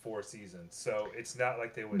next 4 seasons, so it's not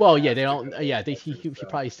like they would. Well, yeah, they don't. Yeah, he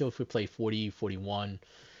probably still would play 40, 41.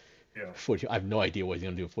 Yeah. 40. I have no idea what he's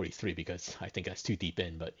gonna do at 43 because I think that's too deep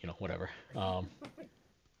in. But whatever.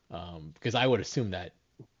 Because I would assume that.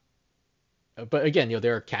 But again,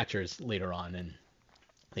 there are catchers later on, and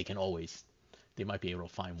they might be able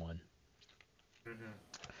to find one.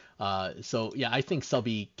 Mm-hmm. So yeah, I think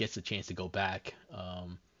Subby gets a chance to go back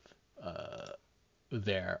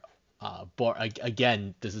there. But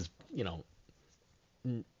again, this is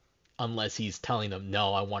unless he's telling them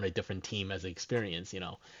no, I want a different team as an experience.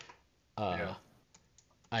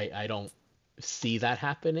 I don't see that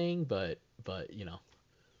happening, but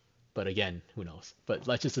again, who knows? But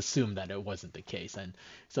let's just assume that it wasn't the case, and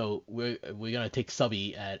so we're gonna take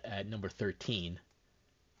Subby at number 13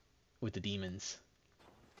 with the Demons,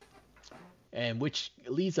 and which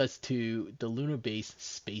leads us to the lunar base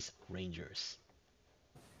Space Rangers.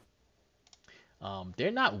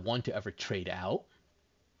 They're not one to ever trade out,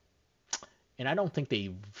 and I don't think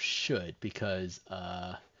they should because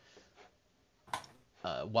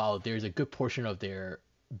while there's a good portion of their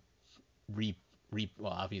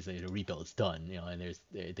well, obviously the rebuild is done, and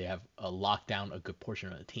they have locked down a good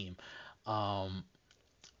portion of the team.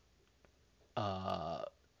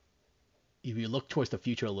 If you look towards the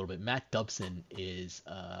future a little bit, Matt Dobson is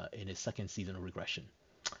in his second season of regression.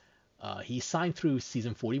 He signed through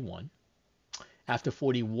season 41. After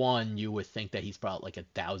 41, you would think that he's about like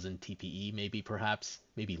 1,000 TPE,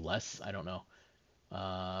 maybe less. I don't know.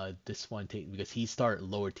 This one because he started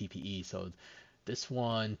lower TPE, so this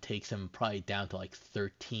one takes him probably down to like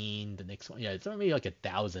 13. The next one, yeah, it's maybe like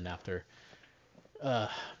 1,000 after.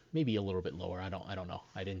 Maybe a little bit lower. I don't know.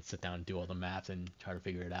 I didn't sit down and do all the math and try to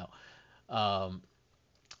figure it out.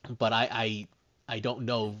 But I don't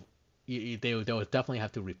know. They'll definitely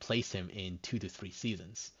have to replace him in 2 to 3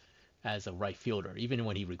 seasons as a right fielder. Even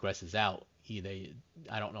when he regresses out,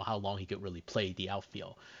 I don't know how long he could really play the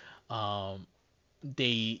outfield.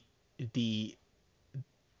 The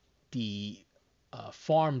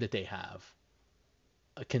farm that they have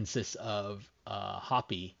consists of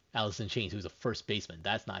Hoppy, Allison Chains, who's a first baseman.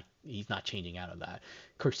 He's not changing out of that.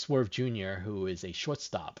 Kirk Swerve Jr., who is a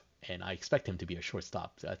shortstop, and I expect him to be a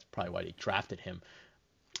shortstop. That's probably why they drafted him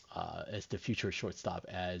as the future shortstop.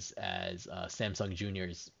 As Samsung Jr.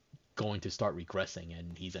 is going to start regressing,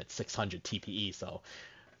 and he's at 600 TPE, so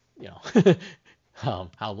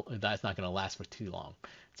how that's not going to last for too long.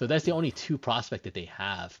 So that's the only 2 prospect that they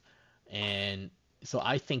have, and so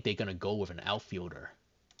I think they're going to go with an outfielder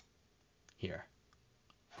here.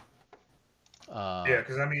 Yeah,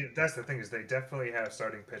 because I mean that's the thing is they definitely have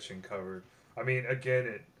starting pitching covered. I mean,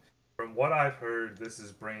 again, from what I've heard, this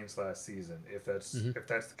is Brain's last season. If that's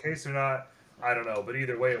the case or not, I don't know. But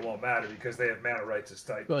either way, it won't matter because they have Mana Right to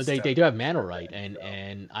start. Well, they do have Mana Right,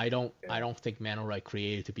 and I don't think Mana Right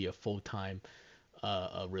created to be a full-time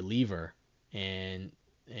reliever, and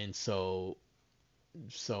so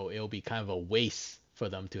it'll be kind of a waste for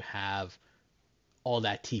them to have all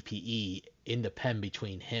that TPE in the pen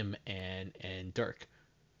between him and Dirk.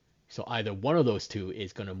 So either one of those 2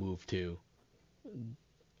 is going to move to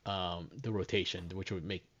the rotation, which would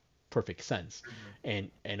make perfect sense.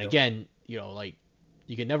 And again, like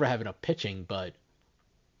you can never have enough pitching, but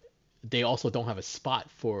they also don't have a spot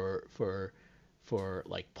for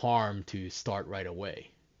like Parm to start right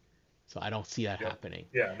away. So I don't see that happening.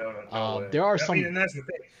 Yeah, no way. There are some. I mean, and that's the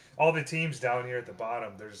thing. All the teams down here at the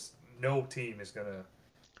bottom, there's no team is gonna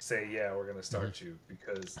say, "Yeah, we're gonna start you,"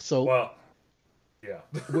 because yeah.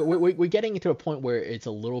 We're getting into a point where it's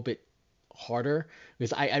a little bit harder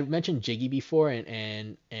because I mentioned Jiggy before,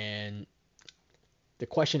 and the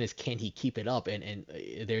question is, can he keep it up? And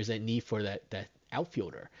there's a need for that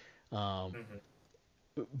outfielder. Um,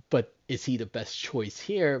 but is he the best choice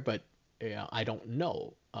here? But I don't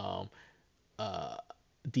know. Uh,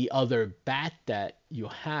 the other bat that you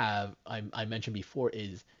have, I mentioned before,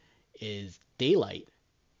 is Daylight,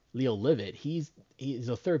 Leo Livet. He's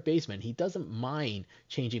a third baseman. He doesn't mind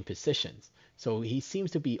changing positions, so he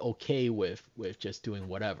seems to be okay with just doing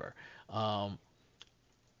whatever.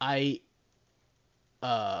 I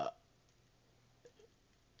uh,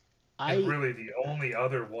 And I really, the only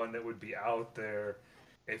other one that would be out there,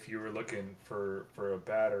 if you were looking for a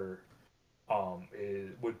batter,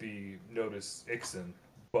 would be Notice Ixon.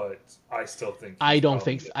 But I still think I he's don't probably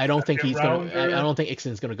think a I don't think second he's gonna. I rounder. don't think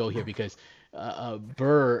Ixon's gonna go here because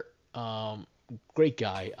Burr, great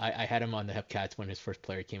guy. I had him on the Hepcats when his first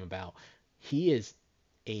player came about. He is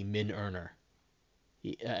a min earner.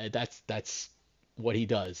 That's what he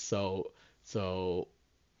does. So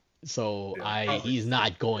Yeah, probably he's still,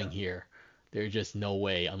 not going yeah. here. There's just no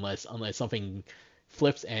way unless something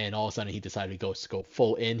flips and all of a sudden he decided to go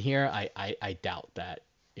full in here. I doubt that,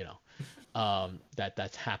 you know,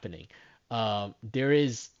 that's happening. There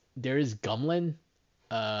is Gumlin,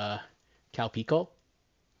 Calpico.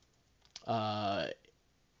 Uh,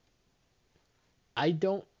 I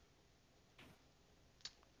don't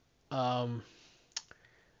um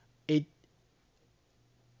it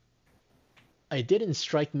it didn't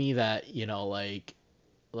strike me that, he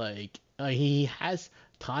has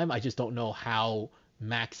time. I just don't know how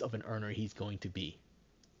max of an earner he's going to be.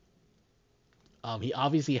 He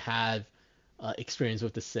obviously had experience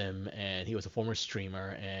with the sim, and he was a former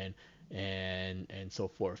streamer, and so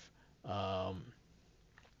forth. Um,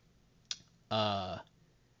 uh,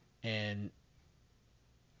 and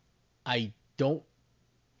I don't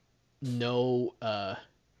know.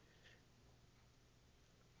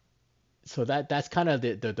 So that's kind of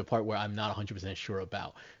the part where I'm not 100% sure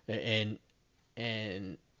about. And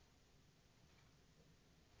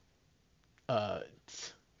uh,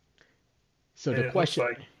 so And the it looks question,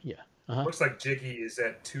 like yeah, uh-huh. Jiggy is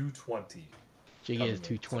at 220 Jiggy is coming in. So,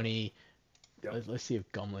 220. yep. Let's see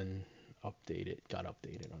if Gumlin got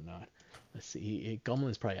updated or not. Let's see.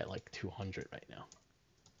 Gumlin's probably at like 200 right now.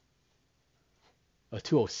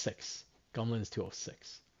 206. Gumlin's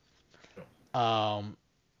 206. Um,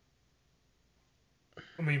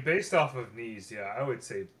 I mean, based off of knees, yeah, I would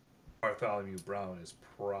say Bartholomew Brown is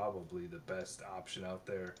probably the best option out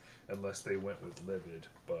there, unless they went with Livid.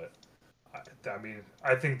 But I mean,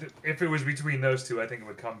 I think that if it was between those two, I think it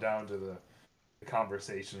would come down to the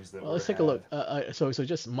conversations that well, were let's take a had. look. So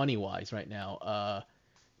just money wise right now,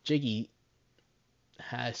 Jiggy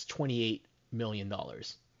has $28 million.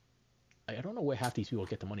 I don't know where half these people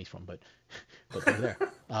get the money from, but they're there.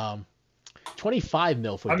 25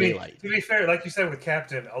 mil for I mean, Daylight. to be fair, like you said with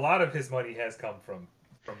Captain, a lot of his money has come from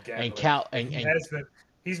gambling. And Cal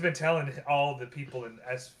He's been telling all the people in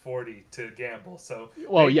S40 to gamble. So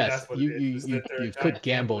well, maybe yes, that's what you it is. you Is you that they're a you could giant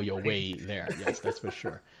gamble gambling your ring. way there. Yes, that's for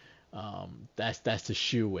sure. That's the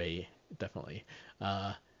shoe way, definitely.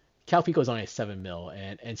 Cal Pico's only at 7 mil,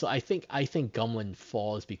 and so I think Gumlin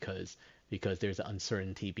falls because there's an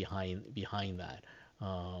uncertainty behind that.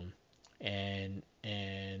 And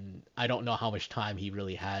I don't know how much time he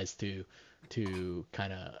really has to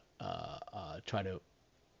kind of try to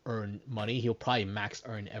earn money. He'll probably max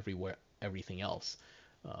earn everything else.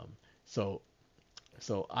 Um, so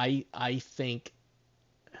I think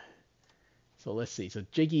so. Let's see. So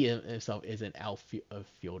Jiggy himself is an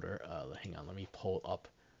outfielder. Hang on, let me pull up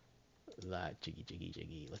that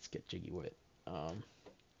Jiggy. Let's get Jiggy with it.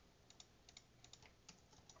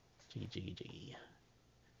 Jiggy.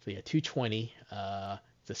 So yeah, 220.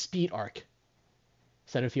 It's a speed arc.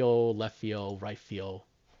 Center field, left field, right field.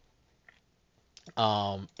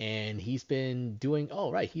 And he's been doing.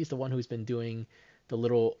 Oh right, he's the one who's been doing the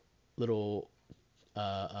little uh,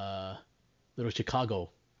 uh, little Chicago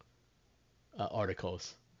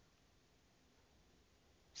articles.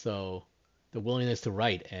 So the willingness to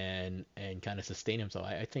write and kind of sustain himself.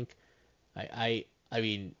 I think I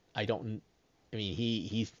mean I don't. I mean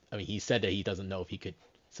he said that he doesn't know if he could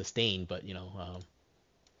sustain, but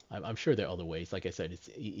I'm sure there are other ways. Like I said, it's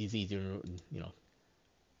easy to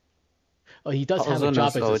Oh, he does have Also a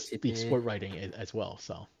job knows as OTP. sport writing as well.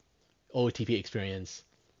 So OTP experience.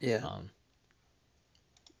 Yeah.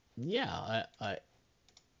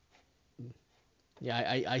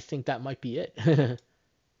 Yeah, I think that might be it.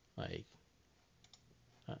 Like,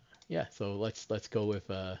 yeah. So let's go with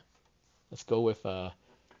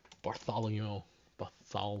Bartholomew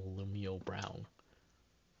Brown.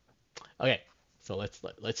 Okay, so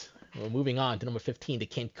we're moving on to number 15, the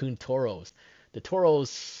Cancun Toros. The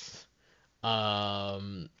Toros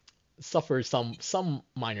suffered some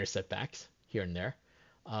minor setbacks here and there.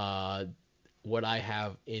 What I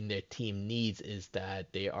have in their team needs is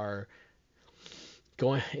that they are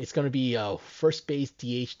it's going to be a first base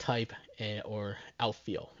DH type or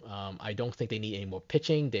outfield. I don't think they need any more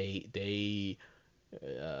pitching. They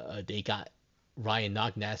got Ryan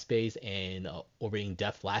Nagnaspace and orbiting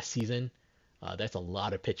depth last season. That's a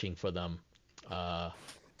lot of pitching for them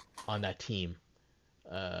on that team.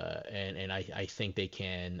 And I think they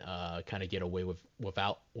can kind of get away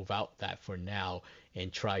without that for now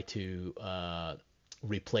and try to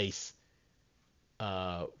replace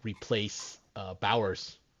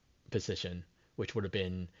Bauer's position, which would have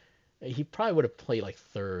been he probably would have played like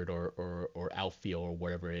third or outfield or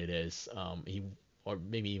whatever it is. Or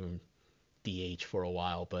maybe even DH for a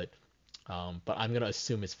while, but I'm gonna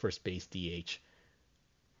assume it's first base DH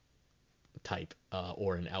type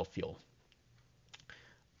or an outfield.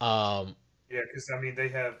 Yeah, because I mean they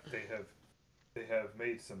have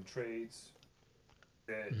made some trades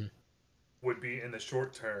that would be in the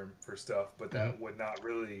short term for stuff, but that would not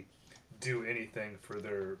really do anything for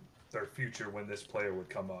their future when this player would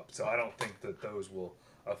come up. So I don't think that those will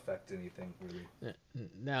affect anything really.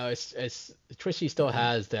 Now it's Trishy still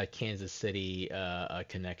has that Kansas City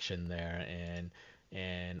connection there,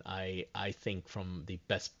 and I think from the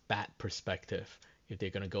best bat perspective, if they're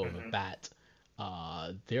gonna go with a bat,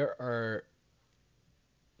 there are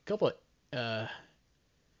a couple of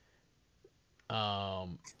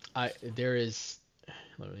there is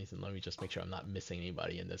let me just make sure I'm not missing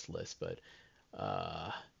anybody in this list, but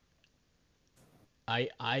I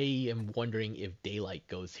am wondering if Daylight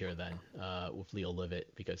goes here then with Leo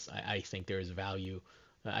Livet, because I think there is value.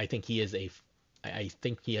 I think he has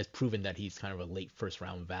proven that he's kind of a late first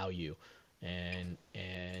round value, and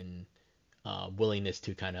willingness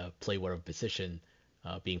to kind of play whatever position,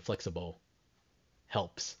 being flexible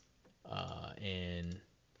helps.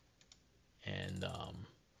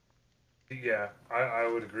 Yeah, I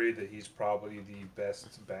would agree that he's probably the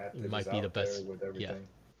best bat that might be the best with everything.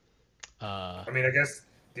 Yeah. I mean, I guess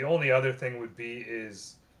the only other thing would be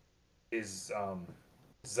is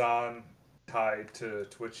Zahn tied to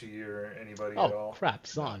Twitchy or anybody at all? Oh crap,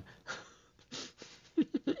 Zahn.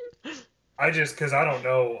 Because I don't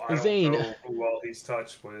know who all he's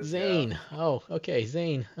touched with. Zane. Yeah. Oh, okay,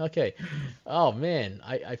 Zane. Okay. Oh man,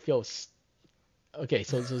 I feel. Okay,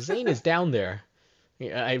 so Zane is down there.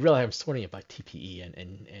 I realize I'm sorting it by TPE,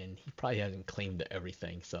 and he probably hasn't claimed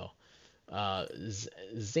everything. So,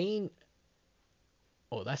 Zane.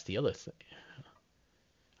 Oh, that's the other thing.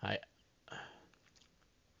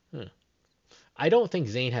 I don't think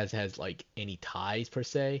Zane has like any ties per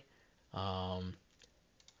se.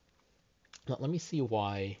 Let me see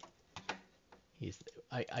why he's.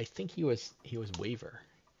 I think he was waiver,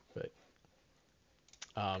 but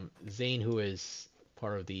Zane, who is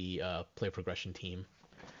part of the play progression team.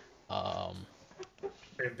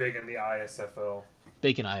 Very big in the ISFL.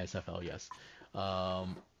 Big in ISFL, yes. I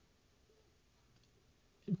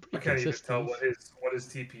can't even tell what his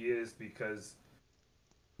TP is because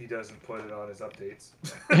he doesn't put it on his updates.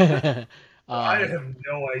 I have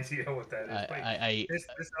no idea what that is.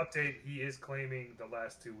 This update, he is claiming the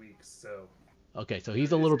last 2 weeks, so. Okay, so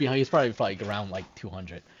he's a little behind. He's probably like around like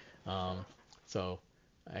 200. So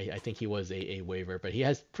I think he was a waiver, but he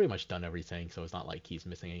has pretty much done everything, so it's not like he's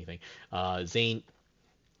missing anything.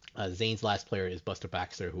 Zane's last player is Buster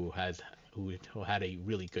Baxter, who had a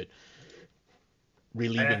really good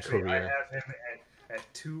relieving career. I have him at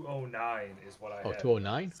 209 is what I have.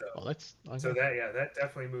 209? So, that's okay. So that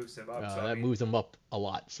definitely moves him up. That moves him up a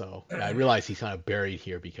lot. So yeah, I realize he's kind of buried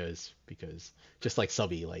here because just like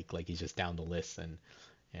Subby, like he's just down the list and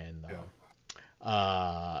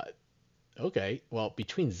okay. Well,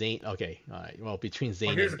 between Zane, okay, all right. Well, between Zane.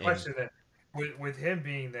 Well, here's the question then: with him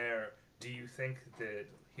being there, do you think that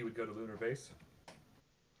he would go to Lunar Base?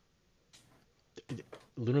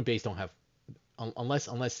 Lunar Base don't have,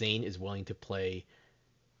 unless Zane is willing to play.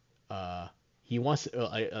 He wants,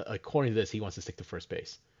 according to this, he wants to stick to first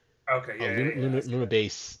base. Okay, Lunar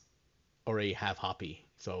Base already have Hoppy,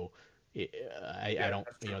 so I don't,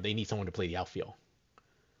 they need someone to play the outfield.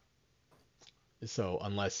 So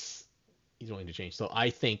unless he's willing to change, so I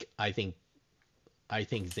think Zane,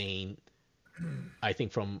 I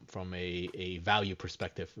think from a value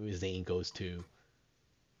perspective, Zane goes to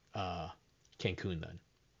Cancun then,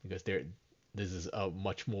 because this is a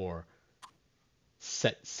much more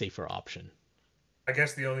safer option. I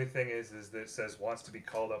guess the only thing is that it says wants to be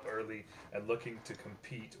called up early and looking to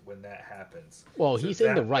compete when that happens. Well, So he's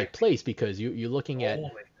in the right place because you're looking at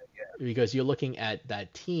only, because you're looking at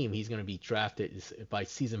that team. He's going to be drafted by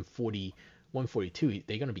season 40, 142.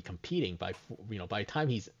 They're going to be competing by by the time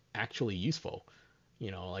he's actually useful.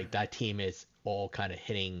 Like that team is all kind of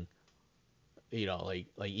hitting. Like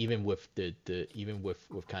even with the even with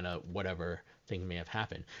kind of whatever things may have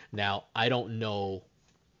happened. Now I don't know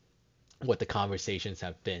what the conversations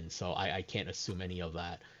have been, so I can't assume any of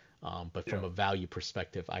that. But from a value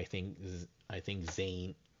perspective, I think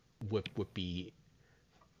Zane would be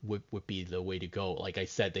the way to go. Like I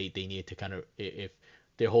said, they need to kind of, if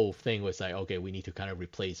their whole thing was like, okay, we need to kind of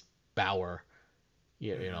replace Bauer,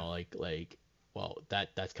 well,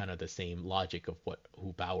 that's kind of the same logic of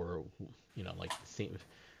who Bauer, like the same.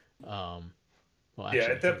 Well, actually,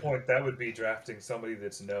 at that point, that would be drafting somebody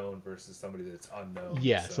that's known versus somebody that's unknown.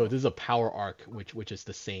 Yeah, so this is a power arc, which is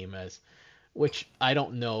the same as, which I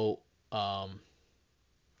don't know, but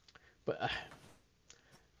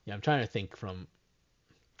yeah, I'm trying to think from.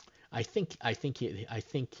 I think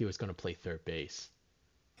he was going to play third base,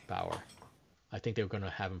 Bauer. I think they were going to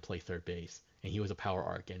have him play third base, and he was a power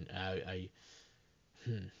arc, and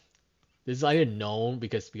this is I didn't know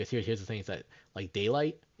because here's the thing is that like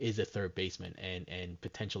Daylight is a third baseman and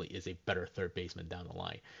potentially is a better third baseman down the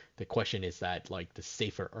line. The question is that like the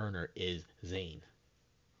safer earner is Zane.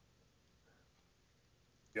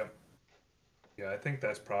 Yep. Yeah, I think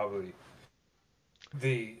that's probably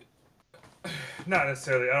the not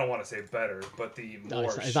necessarily. I don't want to say better, but the more. No,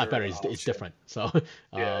 it's not better. It's different. So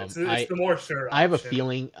yeah, it's the more sure. I have a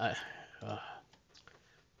feeling.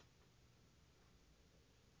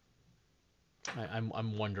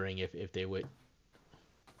 I'm wondering if they would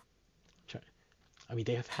try. I mean,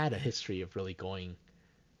 they have had a history of really going.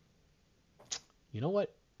 You know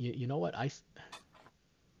what? You know what? I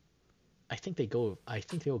think they go. I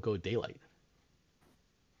think they will go Daylight.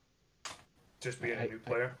 Just being a new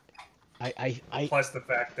player. Plus the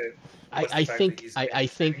fact that. I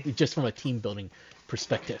think just from a team building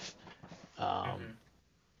perspective,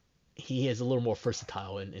 he is a little more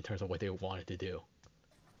versatile in terms of what they wanted to do.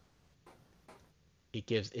 It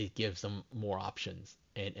gives them more options,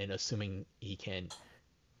 and assuming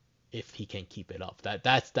if he can keep it up,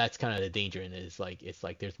 that's kind of the danger in it. It's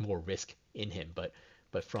like there's more risk in him, but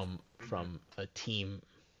from a team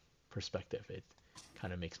perspective, it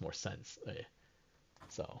kind of makes more sense.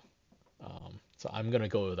 So I'm gonna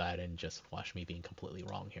go with that and just watch me being completely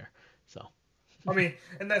wrong here. So. I mean,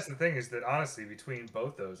 and that's the thing is that honestly, between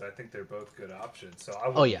both those, I think they're both good options. So I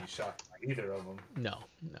wouldn't be shocked by either of them. No.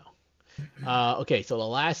 Okay, so the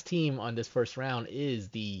last team on this first round is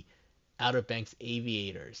the Outer Banks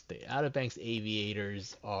Aviators. The Outer Banks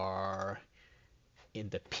Aviators are in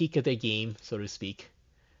the peak of their game, so to speak.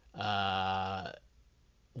 While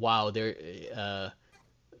their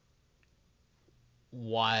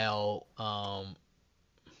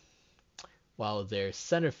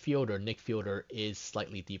center fielder, Nick Fielder, is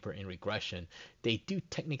slightly deeper in regression, they do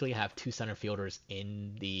technically have two center fielders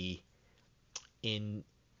in the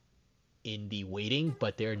waiting,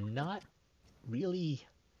 but they're not really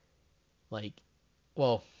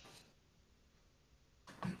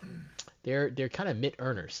they're kind of mid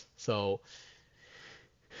earners. So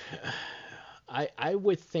I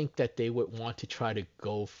would think that they would want to try to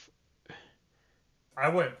go. I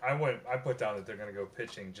put down that they're going to go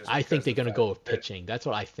pitching. I think they're going to go with pitching. That's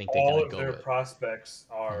what I think they're going to go with. All of their prospects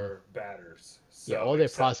are batters. So, yeah, all their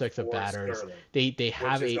prospects are batters. Sterling, they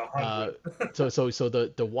have so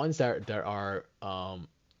the ones that are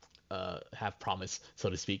have promise, so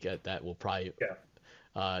to speak, that will probably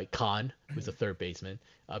Khan, who's a third baseman,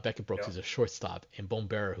 Beckett Brooks, who's a shortstop, and Bone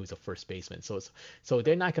Bearer, who's a first baseman. So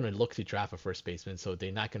they're not going to look to draft a first baseman. So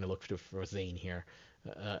they're not going to look for Zane here,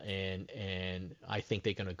 and I think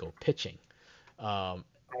they're going to go pitching. I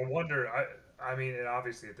wonder. I mean, and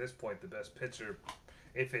obviously at this point, the best pitcher,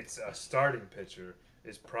 if it's a starting pitcher,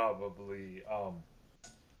 is probably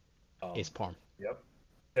Ace Parm. Yep.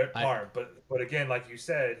 They're Parm, but again, like you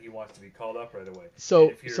said, he wants to be called up right away.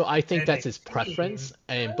 So I think that's his preference,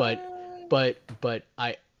 and but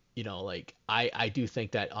I I do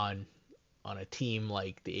think that on a team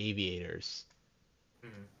like the Aviators,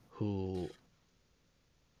 who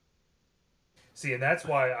see, and that's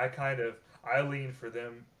why I lean for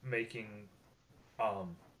them making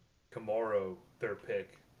Komoro their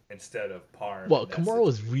pick instead of Parm. Well, Komoro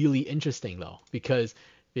is really interesting though, because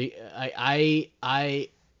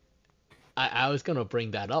I was gonna bring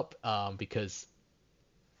that up because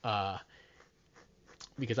I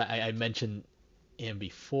mentioned him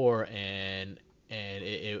before, and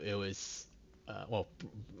it was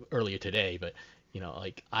earlier today, but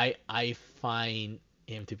like I find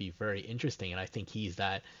him to be very interesting, and I think he's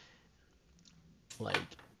that like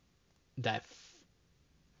that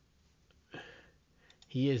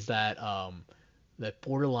he is that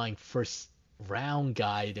borderline first round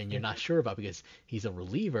guy then you're not sure about because he's a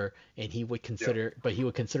reliever and he would consider but he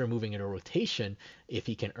would consider moving into rotation if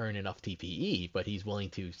he can earn enough TPE, but he's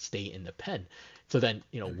willing to stay in the pen. So then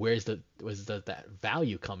where's that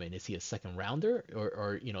value come in? Is he a second rounder,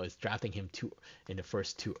 or is drafting him in the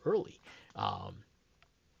first too early?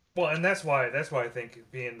 Well, and that's why I think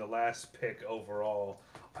being the last pick overall,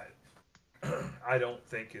 I don't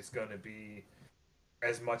think it's going to be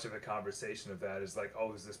as much of a conversation of that as like,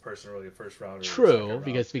 oh, is this person really a first rounder? True,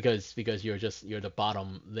 because you're the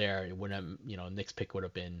bottom there. It wouldn't Nick's pick would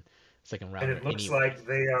have been second rounder. And it looks anyway. like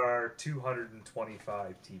they are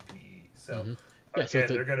 225 TPE. So yeah, again,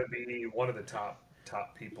 they're going to be one of the top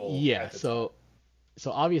people. Yeah, so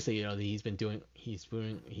obviously he's been doing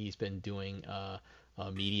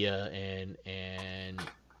media and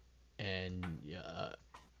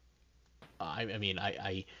I mean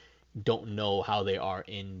I don't know how they are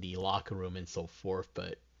in the locker room and so forth,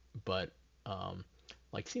 but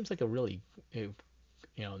like seems like a really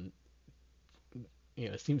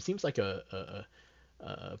seems like a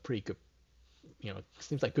pretty good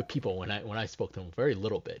seems like good people when I spoke to them, very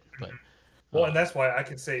little bit, but well, and that's why I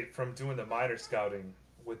can say from doing the minor scouting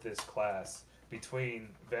with this class between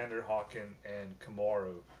Vanderhaken and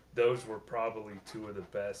Kamaru, those were probably two of the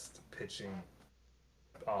best pitching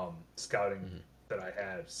scouting that I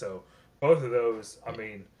had. So both of those, I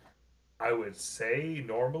mean, I would say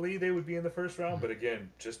normally they would be in the first round, but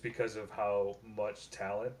again, just because of how much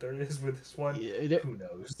talent there is with this one, who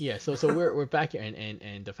knows? Yeah, so we're back here,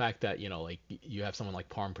 and the fact that like you have someone like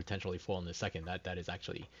Parm potentially fall in the second,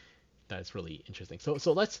 that's really interesting. So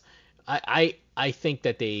let's, I think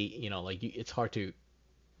that they like it's hard to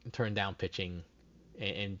turn down pitching,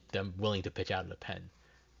 and them willing to pitch out of the pen,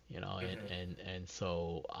 and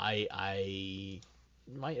so I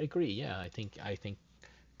might agree. Yeah, I think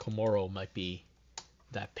Komoro might be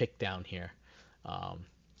that pick down here,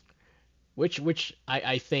 which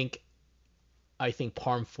I think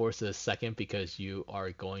Parm forces second because you are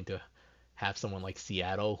going to have someone like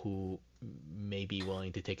Seattle who may be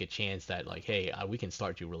willing to take a chance that like, hey, we can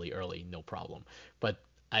start you really early, no problem. But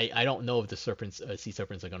I don't know if the Sea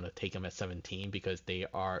Serpents are going to take him at 17 because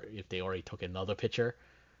if they already took another pitcher,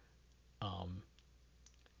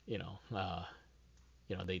 you know,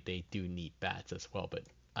 they do need bats as well, but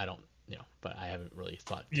I don't, but I haven't really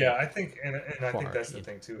thought. Yeah, I think, and I think that's the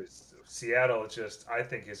thing too is Seattle. Just I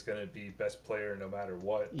think is going to be best player no matter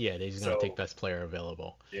what. Yeah, they're just going to take best player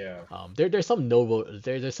available. Yeah. There's some notable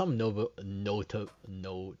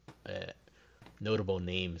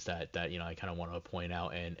names that I kind of want to point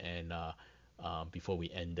out and before we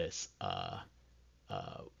end this,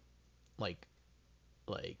 let's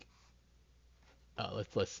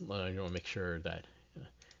make sure that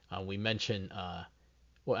we mention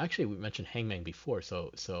well, actually we mentioned Hangman before,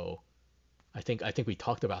 so I think we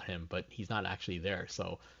talked about him, but he's not actually there,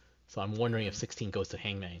 so I'm wondering if 16 goes to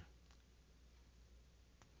Hangman.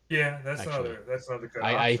 Yeah, that's another good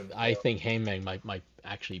option. I think Hangman might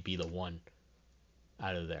actually be the one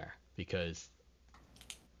out of there because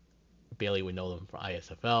Bailey would know them from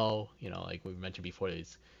ISFL. Like we mentioned before,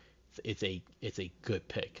 it's a good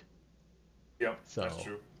pick. Yep, that's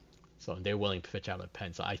true. So they're willing to pitch out a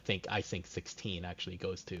pen. So I think 16 actually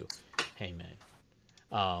goes to Hangman.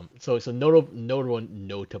 So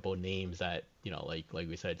notable names that like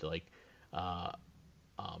we said, like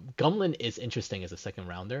Gumlin is interesting as a second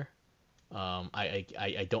rounder.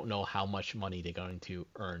 I don't know how much money they're going to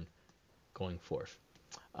earn going forth.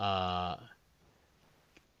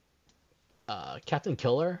 Captain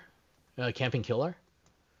Killer, Camping Killer,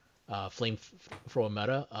 Flame Thrower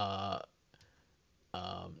Meta,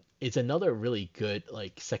 is another really good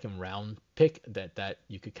like second round pick that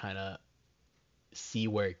you could kind of see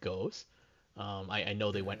where it goes. I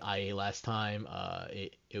know they went IA last time.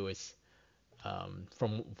 It was from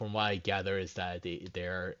what I gather is that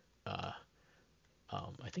they're I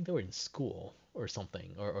think they were in school or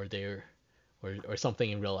something, or they're or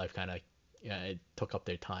something in real life kind of it took up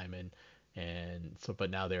their time and so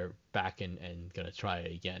but now they're back and gonna try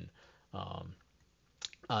it again.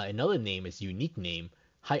 Another name is unique name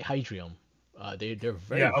Hydrium. They're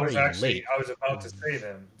very I was late. I was about to say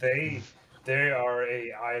them. They are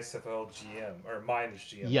a ISFL GM or minus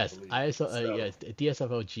GM. Yes, I believe. yes,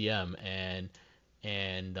 DSFL GM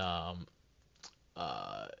and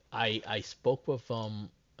I spoke with them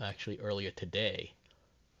actually earlier today.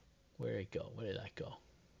 Where did it go? Where did that go?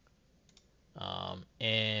 I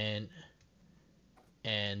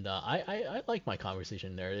like my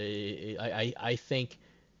conversation there. I think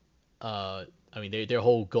I mean their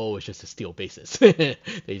whole goal is just to steal bases. They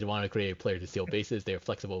just want to create a player to steal bases. They're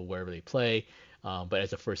flexible wherever they play. But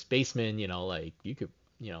as a first baseman, like you could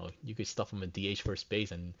stuff them in DH first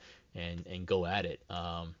base and go at it.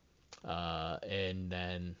 And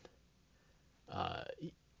then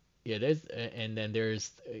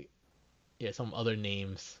there's some other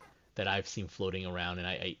names that I've seen floating around, and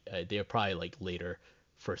I they're probably like later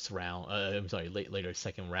first round. I'm sorry, later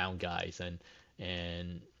second round guys,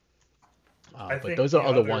 but those are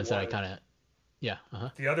other ones that I kind of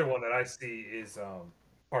The other one that I see is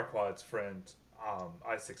Farquaad's friend,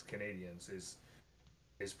 I6 Canadians is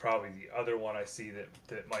probably the other one I see that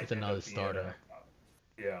might it's another starter.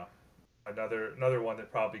 Another one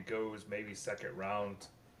that probably goes maybe second round.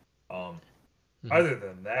 Other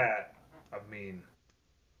than that, I mean,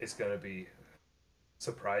 it's gonna be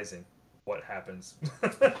surprising what happens.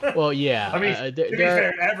 Well, yeah. I mean, to be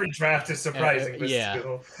fair, every draft is surprising. But yeah.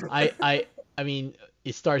 Still. I mean,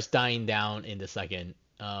 it starts dying down in the second.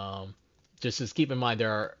 Just keep in mind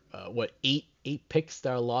there are eight picks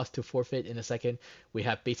that are lost to forfeit in the second. We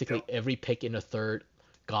have basically every pick in the third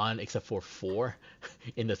gone except for 4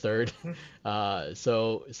 in the third.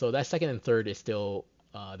 So that second and third is still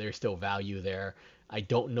there's still value there. I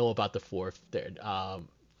don't know about the fourth there,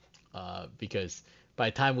 because by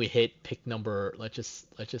the time we hit pick number, let's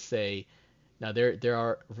just say, now there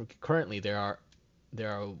are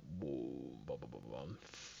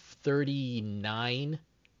 39,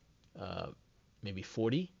 maybe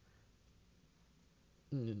 40,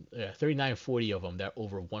 39, 40 of them that are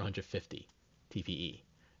over 150 TPE,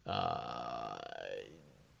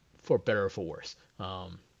 for better or for worse.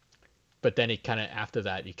 But then it kind of, after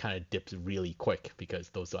that, it kind of dips really quick because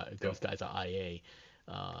those guys are IA,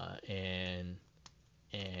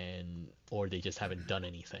 or they just haven't done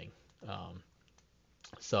anything. But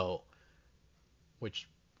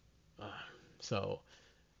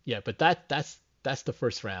that's the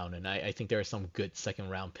first round, and I think there are some good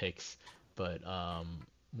second round picks, but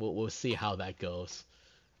we'll see how that goes.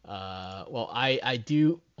 I'm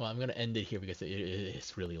gonna end it here because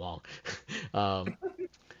it's really long.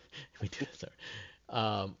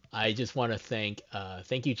 I just want to thank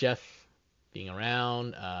you, Jeff, being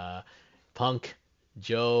around, Punk,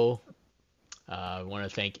 Joe. I want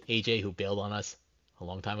to thank AJ, who bailed on us a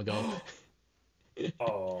long time ago.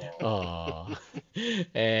 Oh.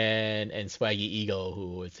 And SwaggyEagle,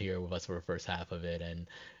 who was here with us for the first half of it,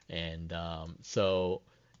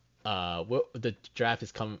 the draft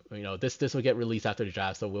is coming. This will get released after the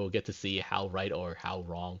draft, so we'll get to see how right or how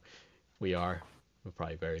wrong we are. We're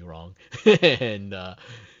probably very wrong.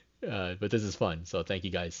 But this is fun. So thank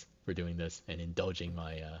you guys for doing this and indulging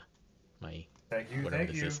my Thank you.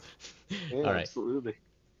 Is. Yeah, all right. Absolutely.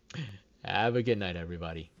 Have a good night,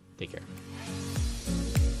 everybody. Take care.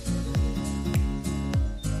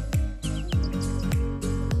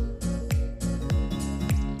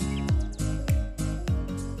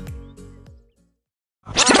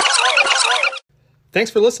 Thanks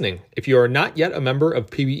for listening. If you are not yet a member of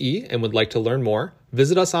PBE and would like to learn more,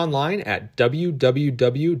 visit us online at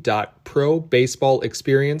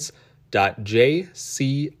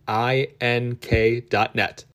www.probaseballexperience.jcink.net.